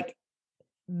 So like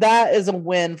that is a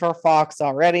win for Fox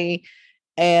already.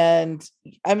 And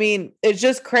I mean, it's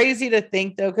just crazy to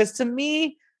think though, because to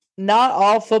me, not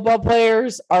all football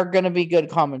players are going to be good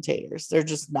commentators. They're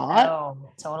just not.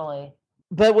 Oh, totally.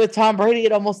 But with Tom Brady,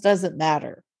 it almost doesn't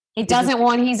matter. It doesn't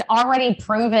want, he's already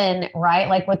proven, right?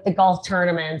 Like with the golf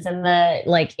tournaments and the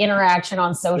like interaction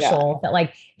on social that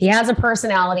like he has a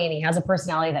personality and he has a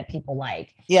personality that people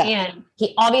like. Yeah. And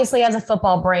he obviously has a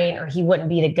football brain or he wouldn't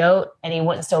be the GOAT and he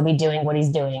wouldn't still be doing what he's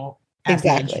doing.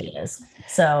 Exactly. He is.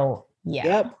 So yeah.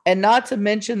 Yep. And not to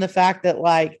mention the fact that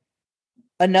like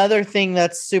another thing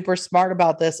that's super smart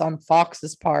about this on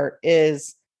Fox's part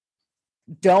is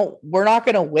we're not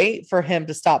going to wait for him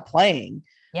to stop playing.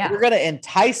 Yeah. We're going to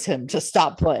entice him to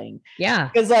stop playing. Yeah.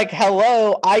 Because like,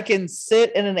 hello, I can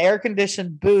sit in an air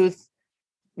conditioned booth,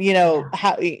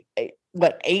 18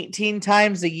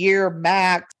 times a year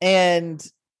max and,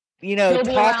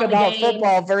 talk about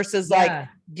football versus like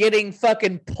getting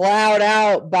fucking plowed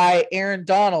out by Aaron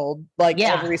Donald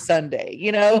every Sunday,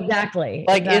 Exactly.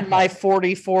 Like in my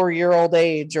 44-year-old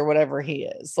age or whatever he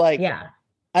is. Like,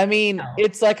 I mean,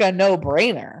 it's like a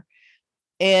no-brainer.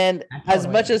 And as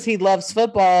much as he loves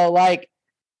football,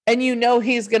 and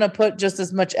he's going to put just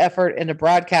as much effort into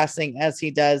broadcasting as he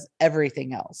does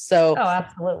everything else. So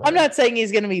absolutely. I'm not saying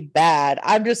he's going to be bad.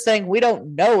 I'm just saying we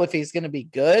don't know if he's going to be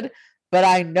good, but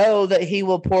I know that he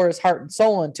will pour his heart and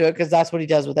soul into it because that's what he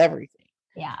does with everything.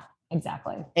 Yeah,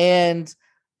 exactly. And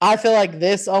I feel like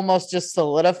this almost just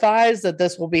solidifies that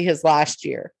this will be his last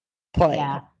year playing.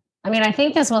 Yeah. I mean, I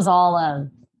think this was all a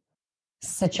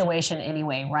situation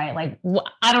anyway, right? Like,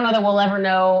 I don't know that we'll ever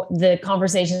know the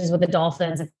conversations with the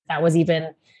Dolphins, if that was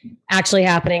even actually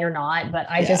happening or not. But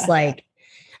I just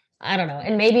I don't know.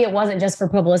 And maybe it wasn't just for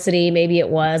publicity. Maybe it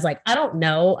was I don't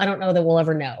know. I don't know that we'll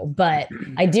ever know, but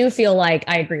I do feel like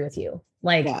I agree with you.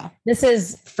 Like this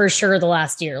is for sure the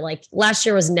last year. Like last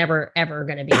year was never, ever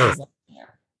going to be his last year.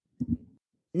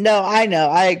 No, I know.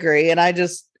 I agree. And I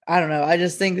don't know. I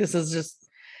just think this is just,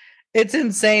 it's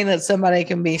insane that somebody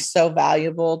can be so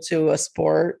valuable to a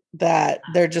sport that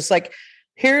they're just like,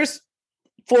 here's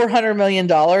 $400 million.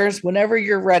 Whenever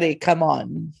you're ready, come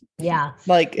on. Yeah.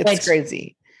 Like it's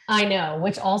crazy. I know.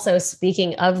 Which also,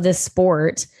 speaking of the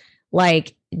sport,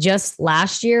 like just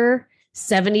last year,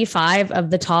 75 of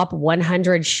the top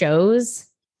 100 shows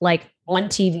like on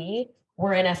TV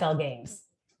were NFL games.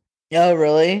 Oh,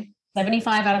 really?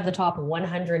 75 out of the top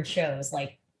 100 shows,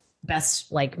 like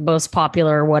best, like most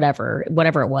popular, whatever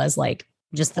it was, like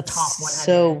just the top 100.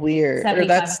 So weird. Or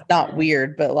that's not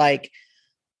weird, but like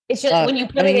it's just when you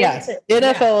put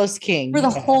NFL is king for the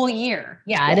whole year.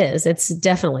 Yeah, it is. It's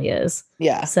definitely is.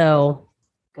 Yeah. So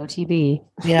go TB.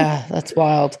 Yeah, that's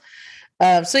wild.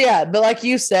 But like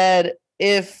you said,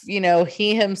 if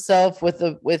he himself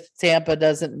with Tampa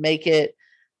doesn't make it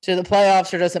to the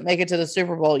playoffs or doesn't make it to the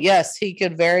Super Bowl, yes, he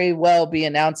could very well be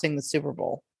announcing the Super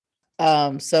Bowl.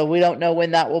 So we don't know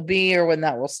when that will be or when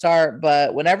that will start,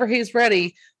 but whenever he's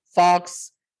ready,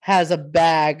 Fox has a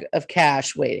bag of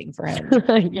cash waiting for him.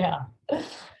 Yeah.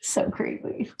 So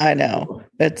crazy. I know.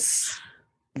 It's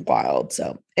wild.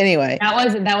 So anyway.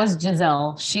 That was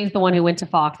Giselle. She's the one who went to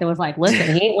Fox and was like,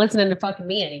 listen, he ain't listening to fucking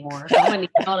me anymore. So I'm going to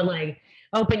tell him like,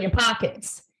 open your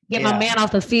pockets. Get my man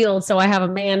off the field so I have a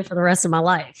man for the rest of my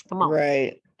life. Come on.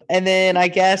 Right. And then I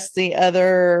guess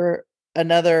another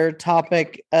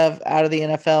topic out of the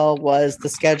NFL was the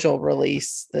schedule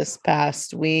release this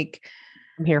past week.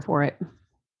 I'm here for it.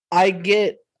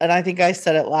 And I think I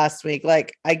said it last week,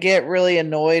 like I get really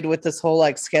annoyed with this whole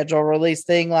like schedule release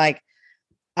thing. Like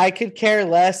I could care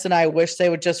less and I wish they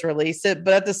would just release it.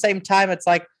 But at the same time, it's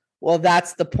like, well,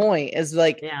 that's the point is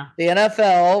like the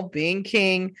NFL being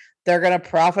king, they're going to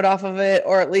profit off of it,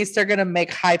 or at least they're going to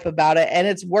make hype about it. And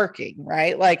it's working,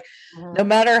 right? Like no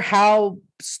matter how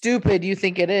stupid you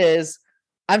think it is,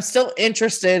 I'm still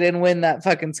interested in when that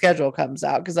fucking schedule comes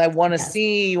out. Cause I want to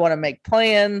see, you want to make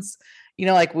plans,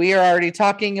 like we are already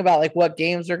talking about like what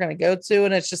games we're going to go to.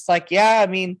 And it's just like, I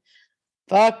mean,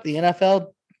 fuck, the NFL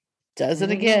does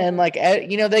it again. Like,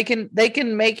 they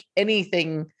can make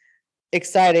anything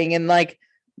exciting. And like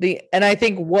and I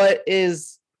think what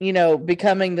is,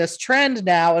 becoming this trend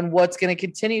now and what's going to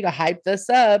continue to hype this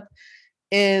up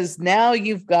is now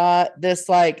you've got this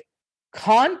like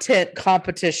content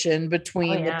competition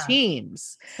between the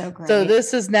teams. So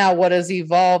this is now what has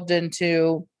evolved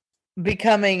into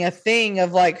becoming a thing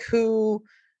of like who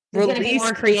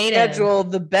released the schedule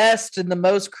the best and the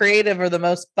most creative or the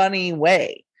most funny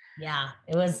way. Yeah,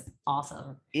 it was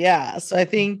awesome. Yeah. So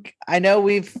I know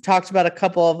we've talked about a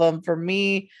couple of them. For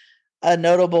me, a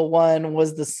notable one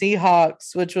was the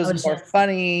Seahawks, which was more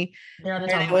funny. And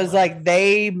it was like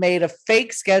they made a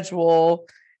fake schedule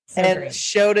and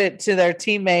showed it to their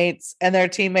teammates, and their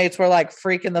teammates were like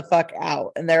freaking the fuck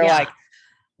out. And they're like,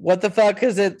 what the fuck?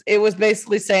 Because it was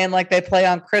basically saying like they play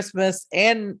on Christmas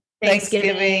and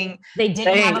Thanksgiving. They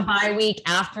didn't have a bye week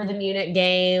after the Munich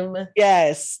game.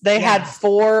 Yes. They had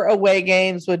 4 away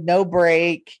games with no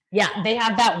break. Yeah. They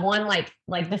had that one like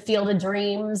the Field of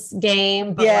Dreams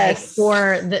game, but like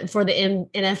for the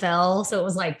NFL. So it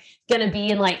was like gonna be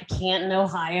in like Canton,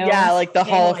 Ohio. Yeah, like the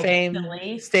Hall of Fame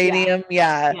Stadium.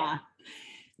 Yeah.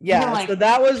 Like, so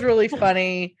that was really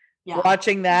funny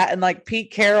watching that, and like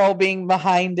Pete Carroll being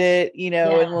behind it,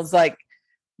 and was like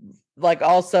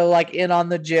also like in on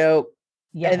the joke.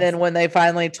 Yes. And then when they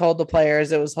finally told the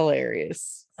players, it was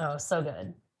hilarious. Oh, so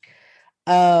good.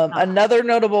 Another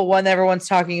notable one everyone's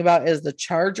talking about is the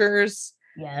Chargers.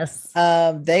 Yes.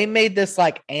 They made this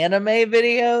like anime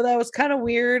video that was kind of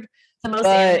weird. The most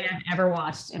anime I've ever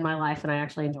watched in my life, and I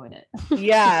actually enjoyed it.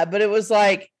 Yeah, but it was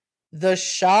like the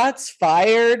shots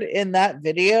fired in that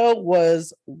video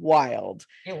was wild.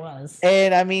 It was.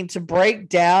 And I mean, to break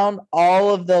down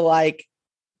all of the like,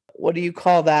 what do you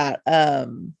call that?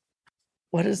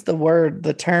 What is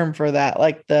the term for that?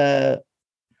 Like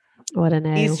what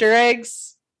an Easter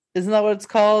eggs? Isn't that what it's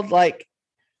called? Like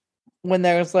when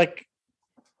there's like,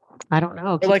 I don't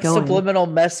know, like going. Subliminal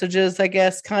messages, I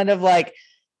guess, kind of like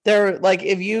they're like,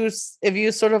 if you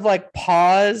sort of like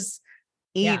pause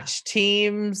each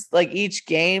team's like each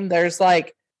game, there's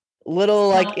like little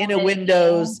like in a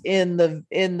windows in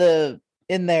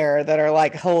there that are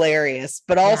like hilarious,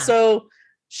 but also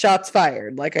shots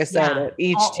fired, like I said, at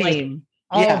each team.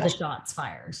 Like, all of the shots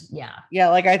fired. Yeah.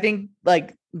 Like I think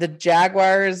like the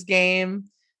Jaguars game,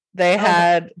 they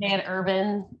had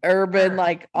Urban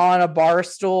like on a bar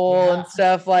stool and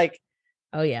stuff, like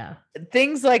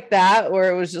things like that,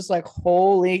 where it was just like,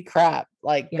 holy crap,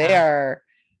 like they are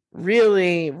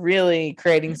really, really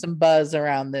creating some buzz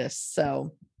around this.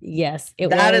 So yes,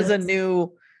 that is a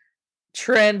new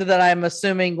trend that I'm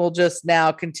assuming will just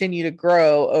now continue to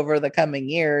grow over the coming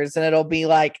years, and it'll be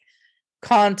like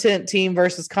content team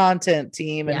versus content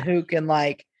team, and who can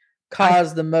like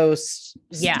cause the most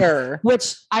stir.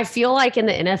 Which I feel like in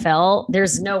the NFL,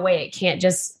 there's no way it can't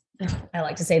just, I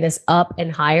like to say this, up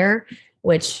and higher,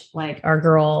 which like our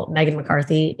girl Megan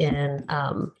McCarthy in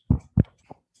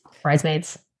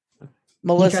Bridesmaids.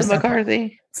 Melissa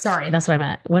McCarthy. Sorry, that's what I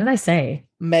meant. What did I say?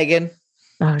 Megan.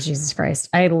 Oh, Jesus Christ.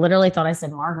 I literally thought I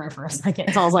said Margaret for a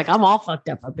second. So I was like, I'm all fucked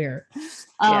up here.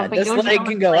 But this leg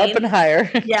can go up and higher.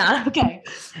 Yeah. Okay.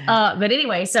 But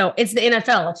anyway, so it's the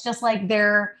NFL. It's just like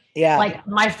like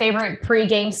my favorite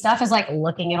pregame stuff is like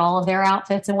looking at all of their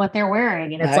outfits and what they're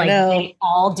wearing. And it's they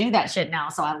all do that shit now.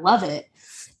 So I love it.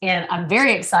 And I'm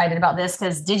very excited about this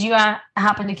because did you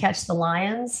happen to catch the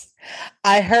Lions?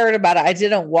 I heard about it. I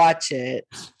didn't watch it.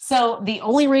 So the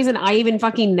only reason I even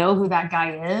fucking know who that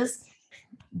guy is,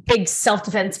 big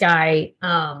self-defense guy,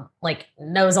 like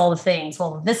knows all the things.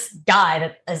 Well, this guy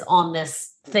that is on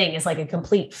this thing is like a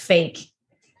complete fake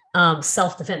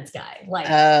self-defense guy.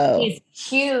 Like he's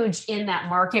huge in that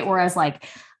market. Whereas like,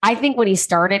 I think when he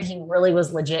started, he really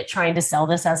was legit trying to sell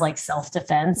this as like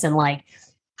self-defense, and like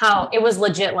how it was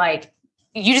legit. Like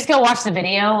you just go watch the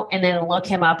video and then look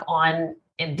him up on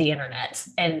the internet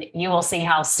and you will see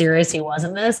how serious he was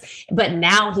in this. But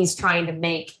now he's trying to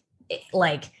make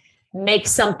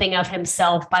something of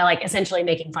himself by like essentially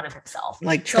making fun of himself,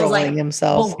 like trolling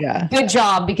himself. Yeah. Good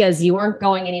job, because you weren't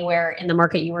going anywhere in the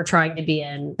market you were trying to be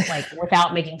in, like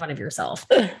without making fun of yourself.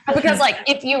 Because like,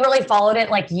 if you really followed it,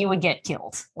 like you would get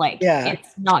killed. Like it's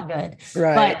not good.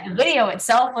 Right. But the video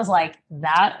itself was like,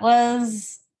 that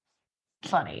was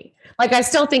funny. Like, I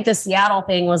still think the Seattle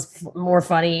thing was more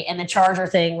funny and the Charger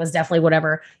thing was definitely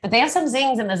whatever, but they have some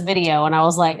zings in this video. And I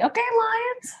was like, okay,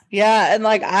 Lions. Yeah. And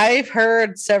like, I've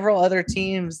heard several other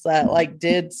teams that like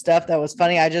did stuff that was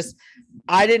funny. I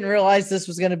didn't realize this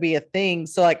was going to be a thing.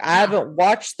 So like, I haven't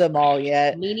watched them all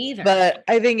yet. Me neither. But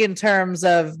I think in terms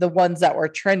of the ones that were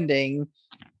trending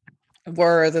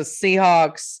were the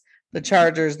Seahawks, the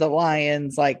Chargers, the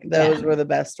Lions, like those were the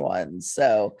best ones.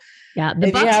 So yeah,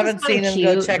 if you haven't seen them,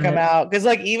 go check them out. Because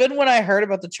like, even when I heard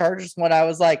about the Chargers one, I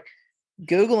was like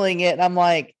Googling it and I'm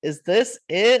like, is this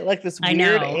it? Like this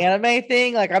weird anime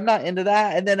thing? Like, I'm not into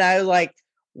that. And then I like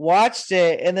watched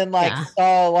it and then like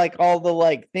saw like all the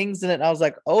like things in it. And I was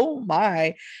like, oh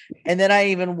my. And then I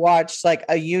even watched like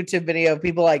a YouTube video of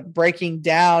people like breaking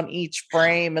down each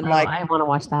frame and like I want to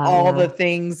watch that, all the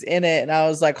things in it. And I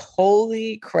was like,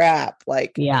 holy crap.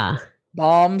 Like,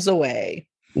 bombs away.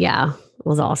 Yeah, it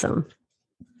was awesome.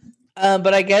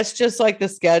 But I guess just like the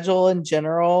schedule in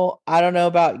general, I don't know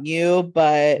about you,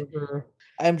 but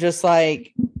I'm just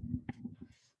like,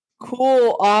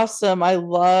 cool, awesome. I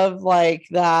love like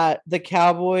that the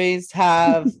Cowboys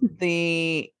have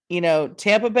the,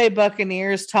 Tampa Bay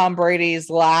Buccaneers, Tom Brady's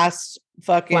last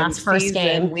first season,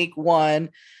 game, week 1.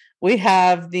 We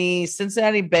have the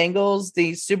Cincinnati Bengals,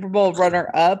 the Super Bowl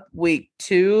runner-up, week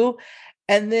 2.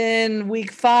 And then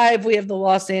week 5, we have the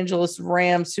Los Angeles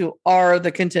Rams, who are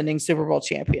the contending Super Bowl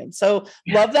champions. So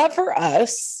love that for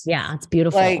us. Yeah, it's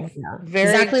beautiful. Like,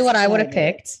 very exactly exciting. What I would have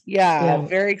picked. Yeah,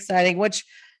 very exciting.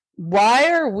 Why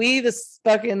are we the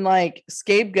fucking like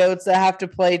scapegoats that have to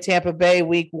play Tampa Bay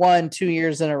week 1 2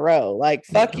 years in a row? Like,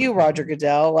 fuck you, Roger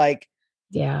Goodell. Like,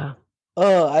 yeah.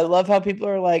 Oh, I love how people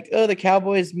are like, oh, the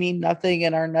Cowboys mean nothing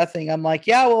and are nothing. I'm like,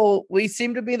 yeah, well, we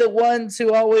seem to be the ones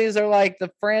who always are like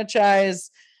the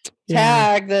franchise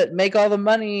tag that make all the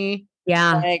money.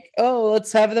 Yeah. Like, oh,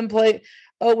 let's have them play.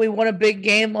 Oh, we won a big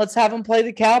game. Let's have them play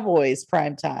the Cowboys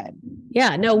prime time.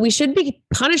 Yeah, no, we should be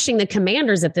punishing the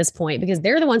Commanders at this point because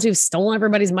they're the ones who've stolen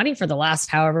everybody's money for the last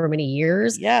however many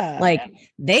years. Yeah. Like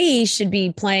they should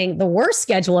be playing the worst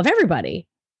schedule of everybody.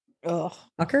 Ugh.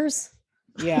 Fuckers.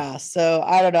 Yeah. So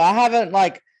I don't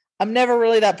know. I'm never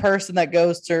really that person that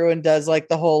goes through and does like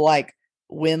the whole like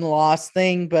win-loss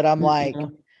thing, but I'm like,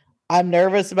 I'm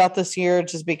nervous about this year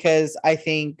just because I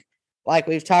think, like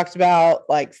we've talked about,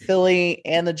 like Philly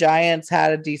and the Giants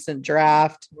had a decent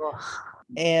draft.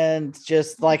 And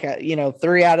just like,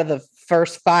 3 out of the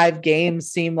first 5 games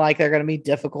seem like they're going to be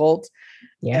difficult.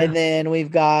 Yeah. And then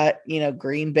we've got,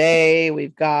 Green Bay,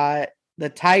 we've got the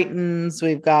Titans,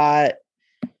 we've got,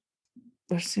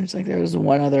 there seems like there was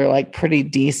one other like pretty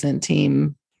decent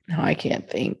team. No, I can't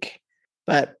think.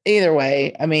 But either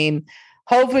way, I mean,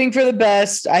 hoping for the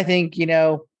best. I think,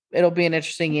 it'll be an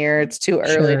interesting year. It's too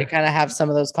early to kind of have some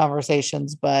of those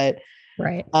conversations, but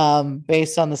right.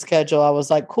 Based on the schedule, I was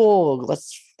like, cool,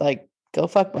 let's like go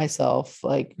fuck myself.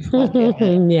 Like,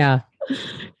 yeah.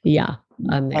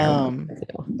 I'm there.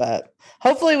 But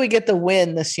hopefully we get the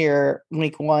win this year,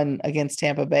 week 1 against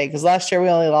Tampa Bay, because last year we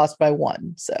only lost by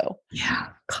 1. So yeah,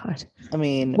 God. I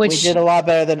mean, we did a lot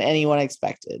better than anyone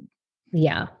expected.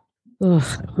 Yeah.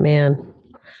 Oh man.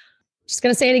 Just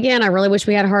gonna say it again. I really wish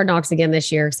we had Hard Knocks again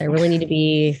this year because I really need to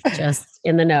be just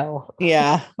in the know.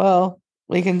 Yeah. Well,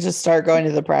 we can just start going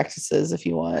to the practices if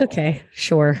you want. Okay,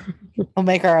 sure. We'll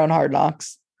make our own Hard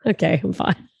Knocks. Okay, I'm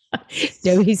fine.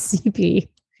 WCP.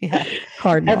 Yeah.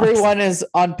 Hard Knocks. Everyone is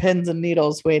on pins and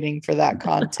needles waiting for that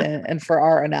content and for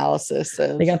our analysis.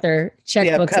 They got their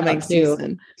checkbooks out too.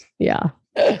 Season. Yeah.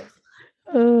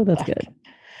 Oh, that's good.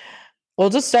 We'll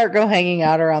just go hanging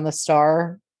out around the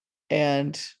Star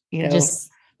and, just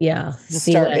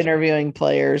start interviewing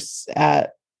players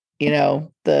at,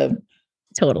 the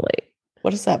totally.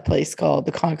 What is that place called?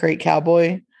 The Concrete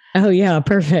Cowboy. Oh yeah.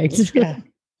 Perfect. Yeah.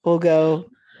 We'll go.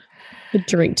 I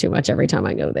drink too much every time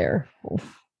I go there.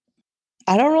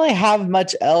 I don't really have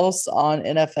much else on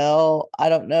NFL. I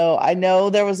don't know. I know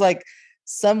there was like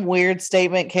some weird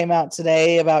statement came out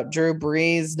today about Drew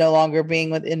Brees no longer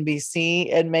being with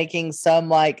NBC and making some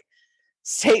like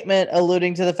statement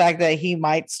alluding to the fact that he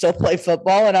might still play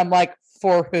football. And I'm like,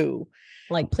 for who?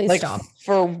 Like, please stop.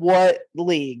 For what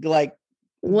league? Like,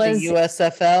 the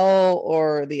USFL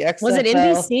or the XFL? Was it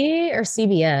NBC or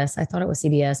CBS? I thought it was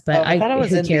CBS, but I thought it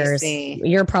was who NBC. Cares?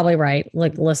 You're probably right.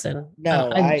 Like, listen,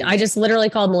 no, I just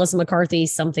literally called Melissa McCarthy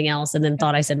something else and then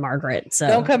thought I said Margaret. So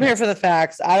don't come here for the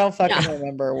facts. I don't fucking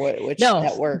remember which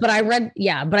network. But I read,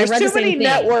 There's too many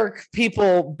network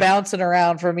people bouncing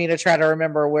around for me to try to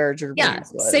remember where Drew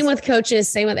Brees was. Same with coaches,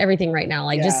 same with everything right now.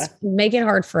 Like, just make it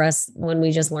hard for us when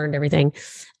we just learned everything.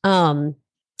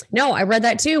 No, I read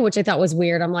that too, which I thought was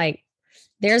weird. I'm like,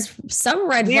 there's some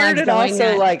red flags. And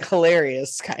also like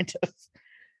hilarious, kind of.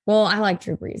 Well, I like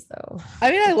Drew Brees though.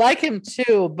 I mean, I like him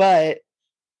too, but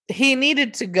he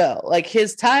needed to go. Like,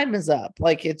 his time is up.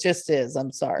 Like, it just is.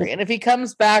 I'm sorry. And if he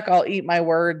comes back, I'll eat my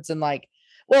words. And like,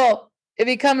 well, if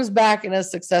he comes back and is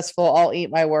successful, I'll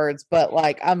eat my words. But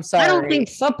like, I'm sorry. I don't think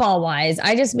football wise.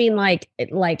 I just mean like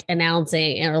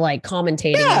announcing or like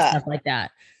commentating and stuff like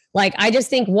that. Like, I just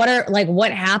think what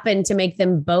happened to make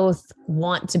them both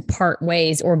want to part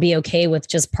ways or be okay with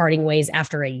just parting ways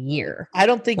after a year? I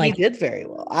don't think he did very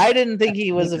well. I didn't think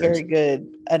he was a very good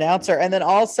announcer. And then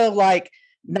also, like,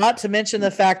 not to mention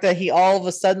the fact that he all of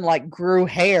a sudden like grew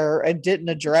hair and didn't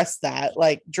address that.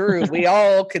 Like, Drew, we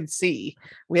all can see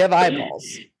we have eyeballs.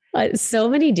 So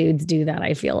many dudes do that.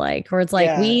 I feel like, where it's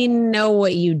like, we know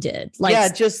what you did.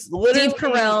 Like, just literally Steve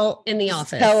Carell in The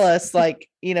Office. Tell us, like,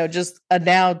 just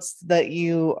announce that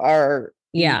you are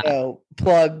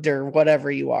plugged or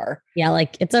whatever you are. Yeah.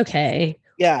 Like it's okay.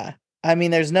 Yeah. I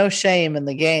mean, there's no shame in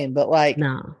the game, but like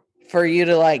no. For you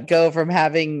to like go from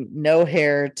having no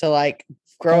hair to like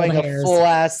growing a full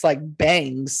ass like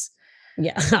bangs.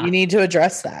 Yeah. You need to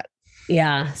address that.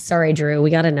 Yeah. Sorry, Drew.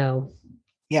 We got to know.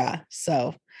 Yeah.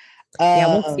 So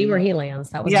we'll see where he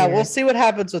lands. That was weird. We'll see what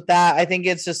happens with that. I think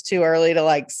it's just too early to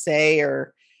like say,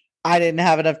 or I didn't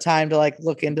have enough time to like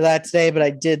look into that today, but I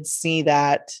did see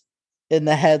that in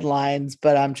the headlines,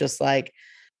 but I'm just like,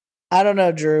 I don't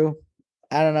know, Drew.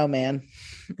 I don't know, man.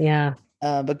 Yeah.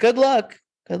 But good luck.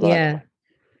 Good luck.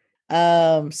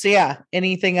 Yeah. So yeah,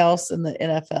 anything else in the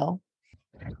NFL?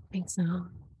 I don't think so.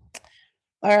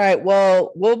 All right.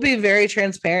 Well, we'll be very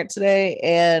transparent today,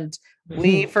 and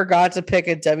we forgot to pick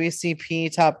a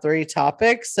WCP top 3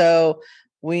 topic. So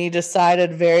we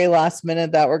decided very last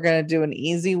minute that we're going to do an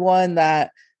easy one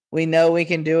that we know we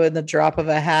can do in the drop of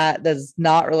a hat that's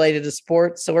not related to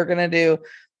sports. So we're going to do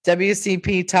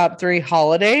WCP top 3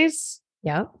 holidays.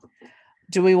 Yeah.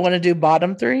 Do we want to do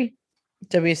bottom 3?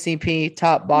 WCP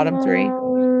top bottom 3?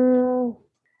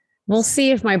 We'll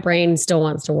see if my brain still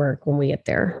wants to work when we get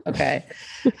there. Okay.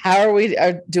 How are we?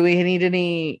 Do we need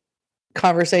any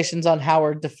conversations on how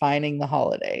we're defining the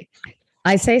holiday?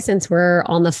 I say since we're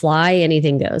on the fly,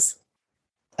 anything goes.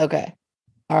 Okay.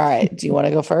 All right. Do you want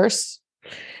to go first?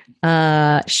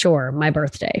 Sure. My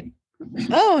birthday.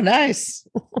 Oh, nice.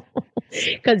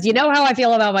 Because you know how I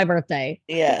feel about my birthday.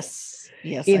 Yes.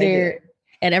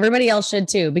 And everybody else should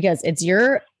too, because it's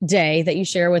your day that you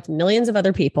share with millions of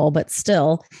other people, but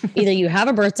still either you have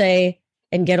a birthday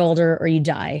and get older or you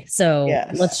die. So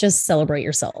let's just celebrate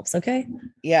yourselves. Okay.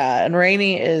 Yeah. And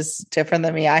Rainey is different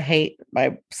than me. I hate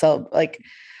myself. Like,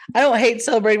 I don't hate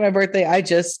celebrating my birthday.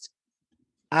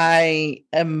 I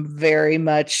am very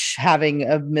much having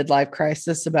a midlife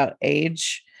crisis about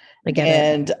age.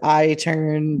 I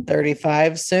turn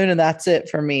 35 soon, and that's it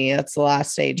for me. That's the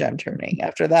last age I'm turning.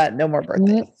 After that, no more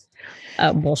birthdays.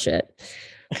 Bullshit.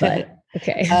 But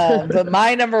okay. But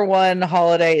my number one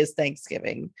holiday is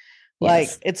Thanksgiving. Like,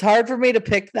 it's hard for me to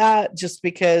pick that just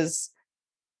because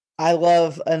I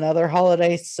love another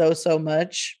holiday so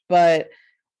much. But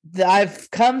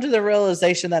I've come to the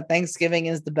realization that Thanksgiving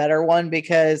is the better one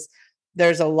because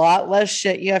there's a lot less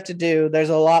shit you have to do.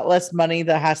 There's a lot less money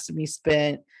that has to be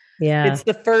spent. Yeah. It's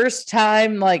the first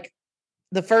time, like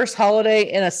the first holiday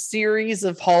in a series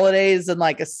of holidays and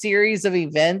like a series of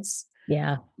events.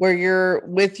 Yeah. Where you're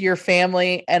with your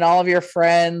family and all of your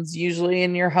friends, usually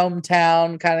in your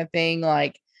hometown kind of thing.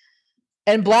 Like,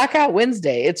 and Blackout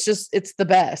Wednesday, it's the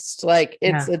best. Like,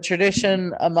 it's a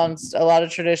tradition amongst a lot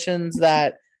of traditions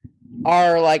that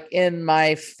are like in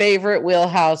my favorite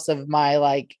wheelhouse of my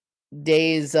like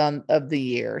days of the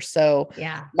year. So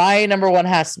my number one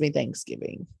has to be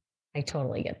Thanksgiving. I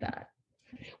totally get that.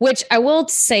 Which I will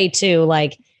say too,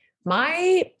 like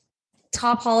my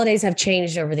top holidays have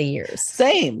changed over the years.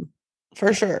 Same,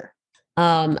 for sure.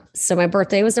 So my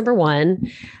birthday was number 1.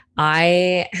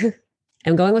 I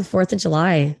am going with 4th of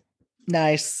July.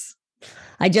 Nice.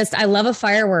 I love a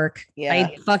firework. Yeah.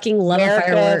 I fucking love a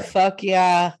firework. Fuck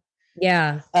yeah.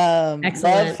 Yeah.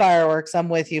 Excellent. Love fireworks. I'm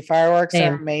with you. Fireworks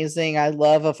are amazing. I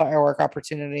love a firework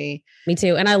opportunity. Me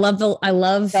too. And I love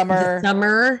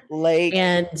summer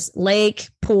lake,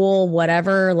 pool,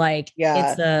 whatever. Like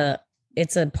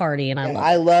it's a party and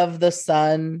I love the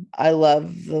sun. I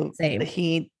love the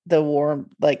heat, the warm,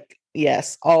 like,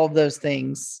 yes, all of those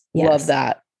things. Yes. Love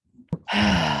that.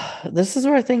 This is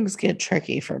where things get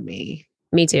tricky for me.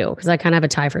 Me too. Because I kind of have a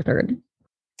tie for 3rd,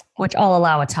 which I'll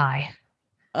allow a tie.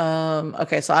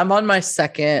 Okay, so I'm on my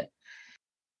 2nd.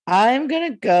 I'm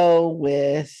gonna go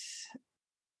with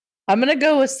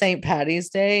St. Patty's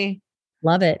Day.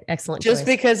 Love it. Excellent. Just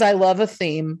because I love a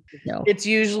theme. No. It's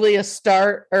usually a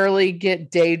start early,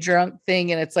 get day drunk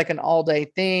thing, and it's like an all day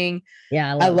thing.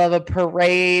 Yeah, I love a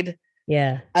parade.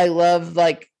 Yeah, I love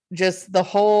like just the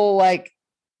whole like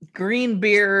green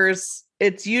beers.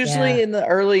 It's usually in the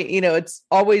early, it's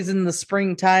always in the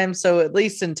springtime. So at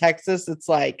least in Texas, it's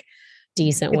like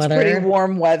decent weather. It's pretty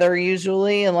warm weather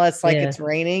usually, unless like it's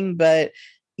raining. But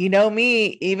you know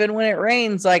me, even when it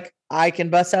rains, like I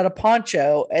can bust out a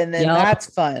poncho and then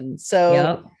that's fun.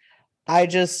 So I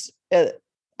just,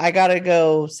 I gotta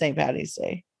go St. Patty's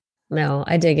Day. No,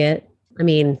 I dig it. I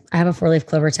mean, I have a 4-leaf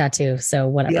clover tattoo, so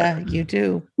whatever. Yeah, you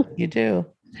do. You do.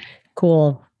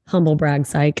 Cool. Humble brag,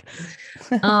 psych.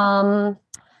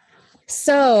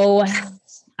 So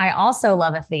I also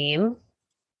love a theme,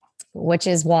 which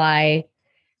is why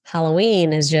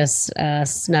Halloween is just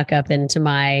snuck up into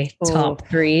my top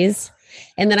 3s.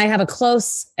 And then I have a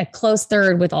close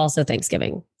 3rd with also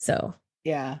Thanksgiving. So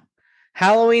yeah.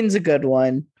 Halloween's a good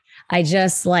one. I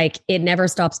just like it never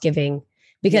stops giving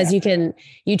because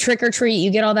you trick or treat,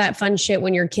 you get all that fun shit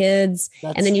when you're kids.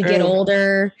 That's and then you true. get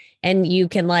older and you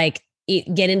can like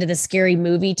get into the scary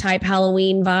movie type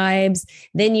Halloween vibes.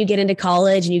 Then you get into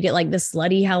college and you get like the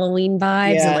slutty Halloween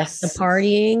vibes and like the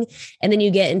partying. And then you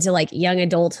get into like young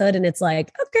adulthood and it's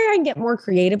like, okay, I can get more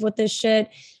creative with this shit.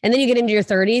 And then you get into your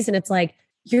 30s and it's like,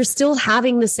 you're still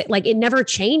having the same, like it never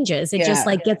changes. It just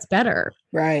like gets better.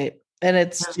 Right. And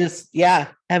it's just,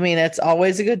 I mean, it's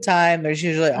always a good time. There's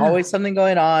usually always something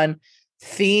going on.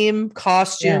 Theme,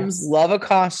 costumes, love a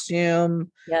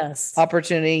costume. Yes.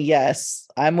 Opportunity. Yes.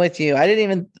 I'm with you.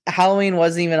 Halloween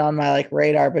wasn't even on my like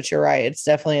radar, but you're right. It's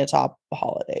definitely a top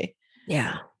holiday.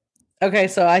 Yeah. Okay.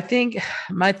 So I think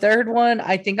my third one,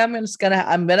 I think I'm going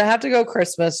to have to go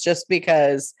Christmas just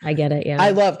because I get it. Yeah. I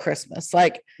love Christmas.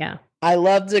 Like, I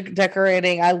love the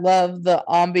decorating. I love the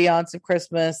ambiance of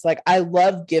Christmas. Like I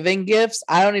love giving gifts.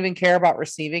 I don't even care about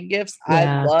receiving gifts.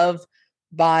 I love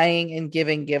buying and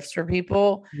giving gifts for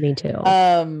people. Me too.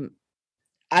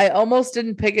 I almost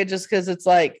didn't pick it just because it's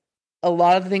like a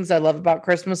lot of the things I love about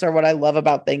Christmas are what I love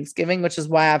about Thanksgiving, which is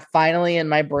why I finally in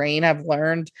my brain have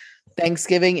learned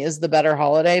Thanksgiving is the better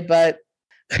holiday. But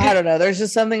I don't know. There's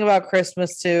just something about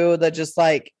Christmas too that just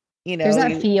like, there's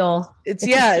that feel. It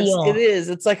is.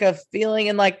 It's like a feeling.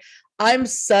 And like, I'm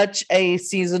such a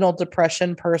seasonal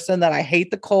depression person that I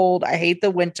hate the cold. I hate the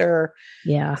winter.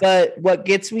 Yeah. But what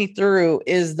gets me through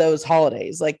is those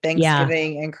holidays like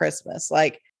Thanksgiving and Christmas.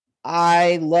 Like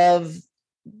I love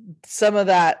some of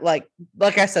that. Like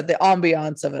I said, the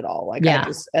ambiance of it all. Like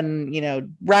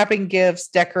wrapping gifts,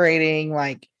 decorating,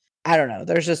 like, I don't know.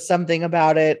 There's just something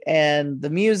about it. And the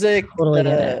music,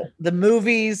 the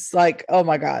movies, like, oh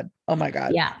my God.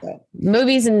 Yeah. So.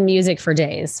 Movies and music for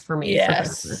days for me.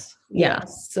 Yes. Yeah.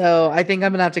 So I think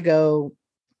I'm going to have to go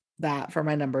that for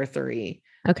my number 3.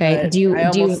 Okay.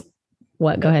 But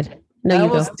what? Go ahead. No, I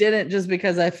almost didn't just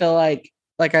because I feel like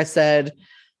I said,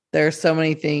 there's so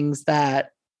many things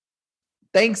that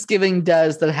Thanksgiving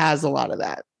does that has a lot of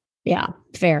that. Yeah.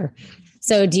 Fair.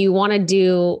 So do you want to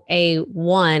do a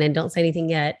one and don't say anything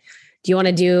yet? Do you want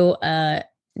to do a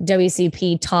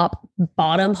WCP top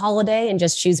bottom holiday and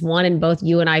just choose one and both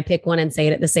you and I pick one and say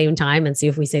it at the same time and see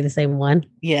if we say the same one?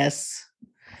 Yes.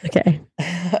 Okay.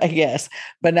 I guess.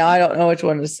 But now I don't know which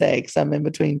one to say because I'm in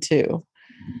between two.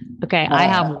 Okay. I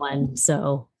have one.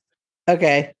 So.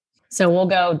 Okay. So we'll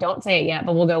go, don't say it yet,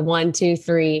 but we'll go 1, 2,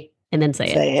 3, and then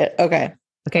say it. Okay.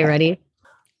 Okay. Ready?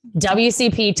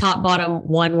 WCP top bottom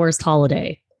one worst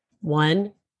holiday.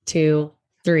 1, 2,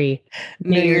 3.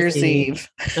 New Year's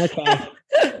Eve. Okay.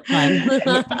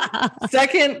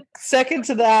 second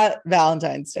to that,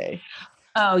 Valentine's Day.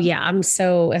 Oh yeah. I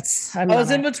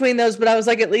was in between those, but I was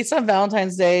like, at least on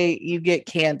Valentine's Day, you get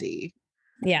candy.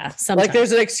 Yeah. Sometimes. Like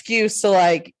there's an excuse to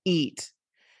like eat.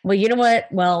 Well, you know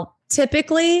what? Well,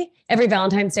 typically every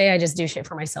Valentine's Day, I just do shit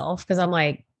for myself because I'm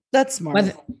like, that's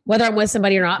smart. Whether I'm with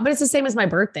somebody or not, but it's the same as my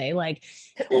birthday. Like,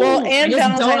 well, and I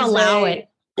just don't allow it.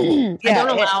 I don't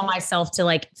allow myself to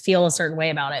like feel a certain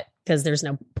way about it because there's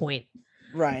no point.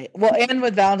 Right. Well, and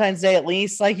with Valentine's Day, at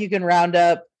least like you can round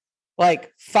up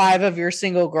like 5 of your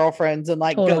single girlfriends and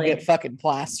like go get fucking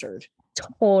plastered.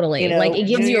 Totally. Like it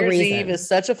gives you a reason. Eve is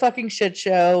such a fucking shit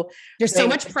show. There's so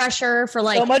much pressure for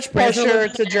like so much pressure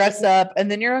to dress up,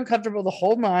 and then you're uncomfortable the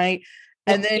whole night.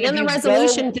 And then the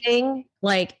resolution thing,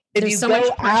 like if you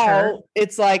go out,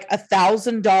 it's like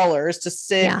 $1,000 to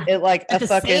sit at like at the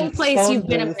fucking same place you've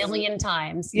been booth. a million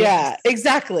times. Yeah,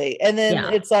 exactly. And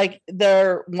then it's like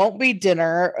there won't be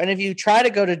dinner, and if you try to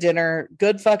go to dinner,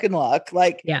 good fucking luck.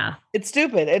 Like, it's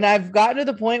stupid. And I've gotten to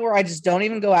the point where I just don't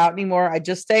even go out anymore. I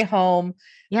just stay home.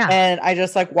 Yeah, and I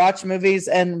just like watch movies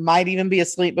and might even be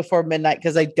asleep before midnight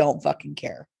because I don't fucking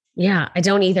care. Yeah, I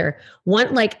don't either.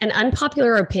 One, like an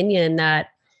unpopular opinion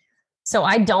so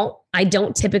I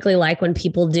don't typically like when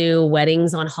people do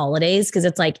weddings on holidays because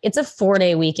it's like, it's a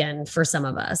 4-day weekend for some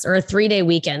of us or a 3-day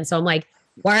weekend. So I'm like,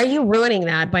 why are you ruining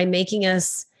that by making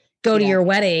us go to your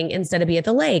wedding instead of be at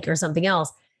the lake or something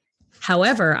else?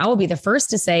 However, I will be the first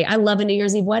to say, I love a New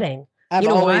Year's Eve wedding. I've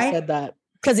always said that.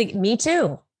 Because me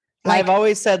too. Like, I've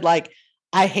always said like,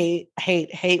 I hate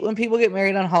when people get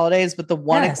married on holidays, but the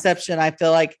one exception I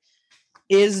feel like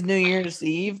is New Year's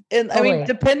Eve. And totally. I mean,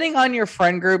 depending on your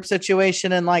friend group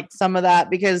situation and like some of that,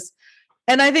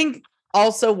 and I think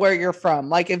also where you're from,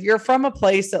 like if you're from a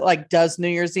place that like does New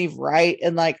Year's Eve right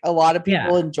and like a lot of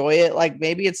people enjoy it, like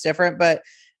maybe it's different, but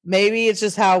maybe it's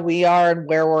just how we are and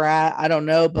where we're at. I don't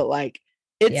know, but like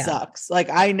it sucks. Like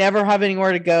I never have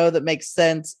anywhere to go that makes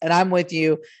sense. And I'm with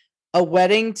you. a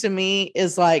wedding to me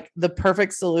is like the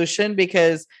perfect solution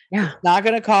because it's not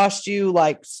going to cost you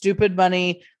like stupid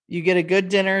money. You get a good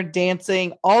dinner,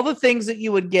 dancing, all the things that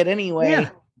you would get anyway. Yeah.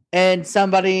 And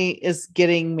somebody is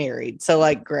getting married. So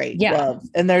like, great. Love.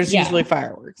 And there's usually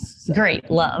fireworks. So.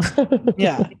 Great. Love.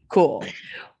 Yeah. Cool.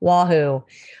 Wahoo.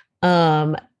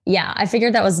 Yeah. I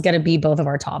figured that was going to be both of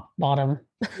our top bottom.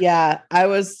 Yeah. I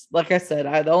was, like I said,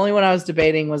 the only one I was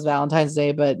debating was Valentine's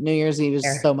Day, but New Year's Eve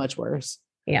is so much worse.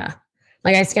 Yeah.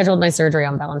 Like I scheduled my surgery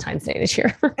on Valentine's Day this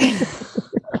year.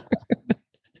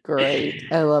 Great.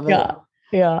 I love it. Yeah.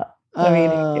 Yeah. I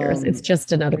mean, it's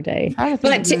just another day.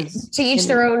 But to each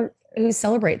their own who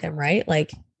celebrate them, right?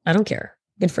 Like, I don't care.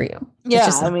 Good for you. Yeah.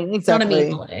 I mean, exactly. Not a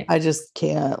me holiday. I just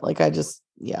can't. Like, it's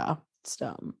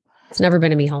dumb. It's never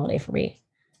been a me holiday for me.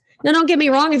 Now, don't get me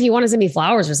wrong. If you want to send me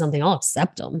flowers or something, I'll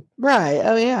accept them. Right.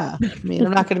 Oh, yeah. I mean,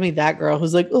 I'm not going to be that girl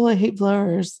who's like, oh, I hate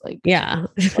flowers. Like, yeah.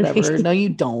 Whatever. No, you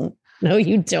don't. No,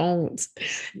 you don't.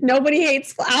 Nobody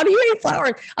hates. How do you hate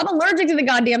flowers? I'm allergic to the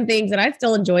goddamn things and I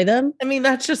still enjoy them. I mean,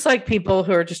 that's just like people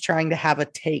who are just trying to have a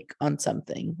take on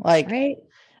something. Like, right.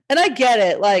 And I get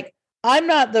it. Like, I'm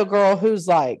not the girl who's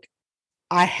like,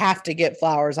 I have to get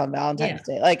flowers on Valentine's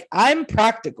Day. Like, I'm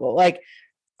practical. Like,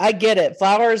 I get it.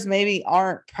 Flowers maybe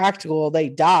aren't practical. They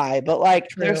die, but like,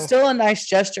 they're still a nice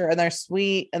gesture and they're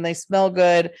sweet and they smell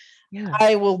good. Yeah.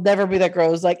 I will never be that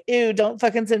girl who's like, ew, don't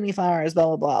fucking send me flowers, blah,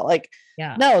 blah, blah. Like,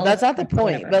 no, that's not the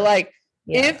point. But like,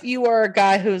 if you are a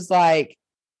guy who's like,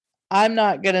 I'm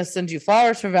not going to send you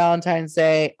flowers for Valentine's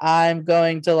Day, I'm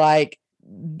going to like,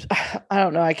 I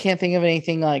don't know. I can't think of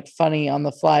anything like funny on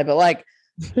the fly, but like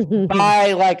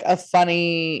buy like a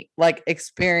funny like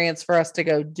experience for us to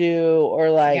go do, or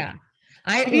like,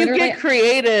 if you get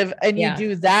creative and you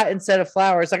do that instead of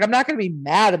flowers, like I'm not going to be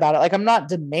mad about it. Like I'm not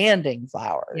demanding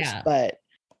flowers, but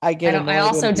I get it. I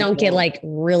also don't get like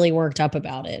really worked up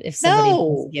about it if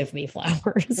somebody give me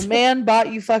flowers. The man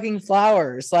bought you fucking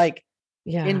flowers. Like,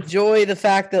 enjoy the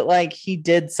fact that like he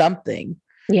did something.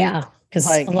 Yeah, because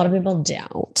like, a lot of people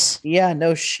don't. Yeah,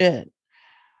 no shit.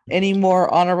 Any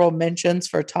more honorable mentions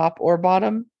for top or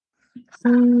bottom? I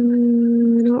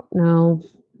don't know.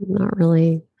 Not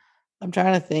really. I'm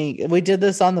trying to think. We did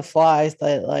this on the fly,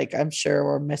 but like I'm sure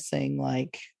we're missing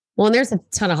like. Well, and there's a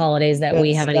ton of holidays that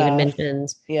we haven't even mentioned.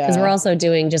 Yeah, because we're also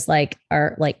doing just like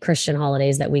our like Christian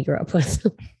holidays that we grew up with.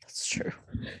 That's true.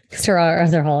 Because there are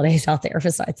other holidays out there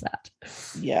besides that.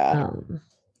 Yeah.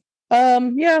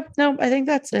 Yeah. No, I think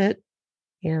that's it.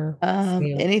 Yeah.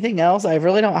 Anything else? I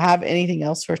really don't have anything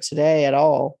else for today at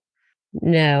all.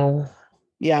 No.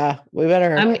 Yeah, we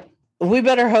better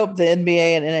hope the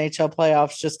NBA and NHL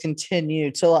playoffs just continue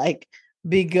to like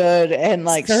be good and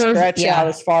like stretch out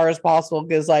as far as possible,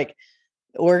 because like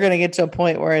we're going to get to a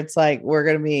point where it's like we're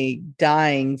going to be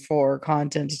dying for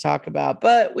content to talk about.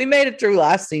 But we made it through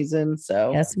last season,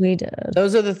 so yes, we did.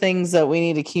 Those are the things that we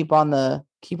need to keep on the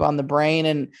brain.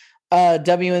 And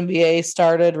WNBA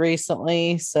started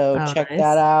recently, so check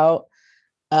that out.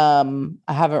 I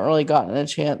haven't really gotten a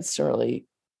chance to really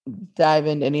dive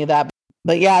into any of that.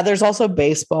 But yeah, there's also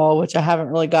baseball, which I haven't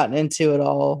really gotten into at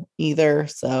all either.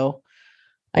 So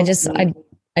I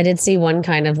did see one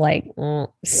kind of like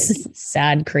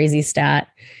sad, crazy stat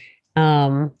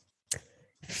from,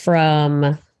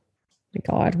 my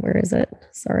God, where is it?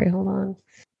 Sorry, hold on.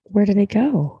 Where did it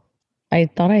go? I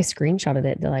thought I screenshotted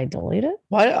it. Did I delete it?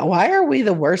 Why are we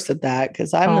the worst at that?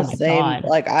 Because I'm the same. God.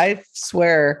 Like, I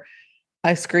swear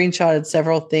I screenshotted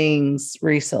several things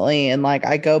recently and like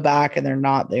I go back and they're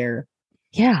not there.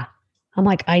 Yeah. I'm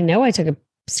like, I know I took a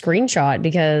screenshot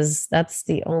because that's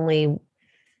the only,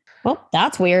 well,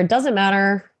 that's weird. Doesn't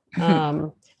matter.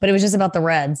 But it was just about the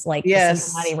Reds, like the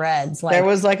Cincinnati Reds. Like, there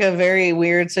was like a very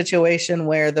weird situation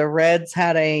where the Reds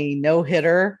had a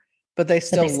no-hitter, but they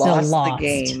still lost the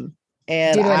game.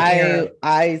 And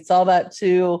I saw that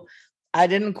too. I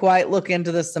didn't quite look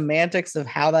into the semantics of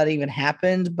how that even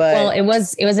happened, but well, it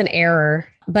was an error,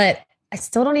 but I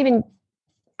still don't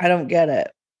get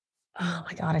it. Oh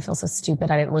my God, I feel so stupid.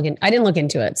 I didn't look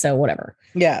into it. So whatever.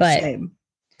 Yeah. But same.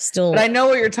 Still, but I know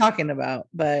what you're talking about,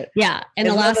 but yeah. And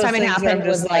the last time it happened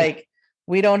was like,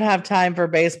 we don't have time for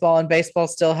baseball, and baseball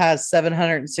still has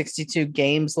 762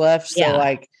 games left. So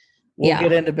like, we'll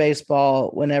get into baseball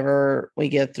whenever we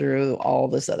get through all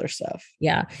this other stuff.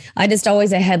 Yeah. I just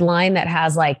always a headline that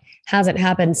has like, hasn't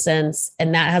happened since,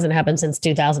 and that hasn't happened since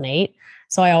 2008.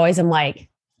 So I always am like,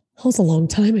 that was a long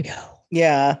time ago.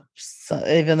 Yeah. So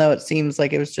even though it seems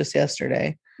like it was just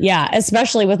yesterday. Yeah.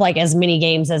 Especially with like as many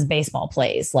games as baseball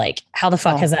plays. Like, how the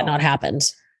fuck has that not happened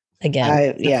again?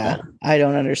 I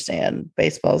don't understand.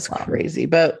 Baseball's crazy,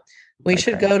 but we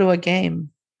should go to a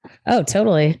game. Oh,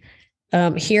 totally.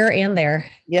 Here and there.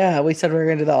 Yeah, we said we were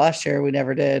going to do that last year. We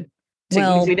never did.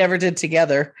 We never did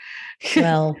together.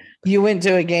 Well, you went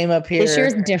to a game up here. This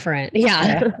year's different.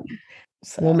 Yeah.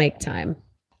 So, we'll make time.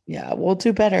 Yeah, we'll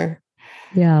do better.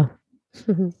 Yeah.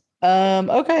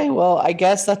 Okay, well, I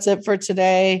guess that's it for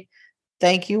today.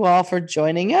 Thank you all for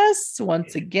joining us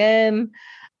once again.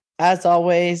 As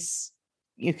always,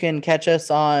 you can catch us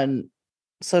on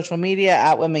social media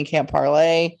at Women Can't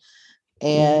Parlay,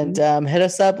 and hit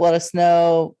us up. Let us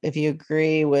know if you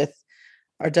agree with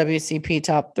our WCP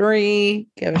top 3.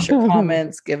 Give us your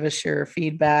comments. Give us your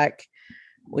feedback.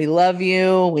 We love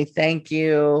you. We thank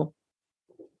you.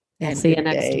 And see you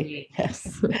next week.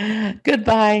 Yes.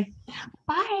 Goodbye.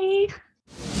 Bye.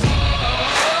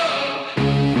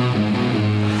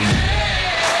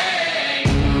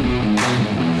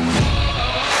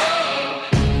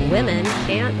 Women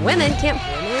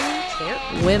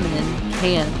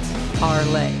can't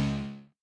parlay.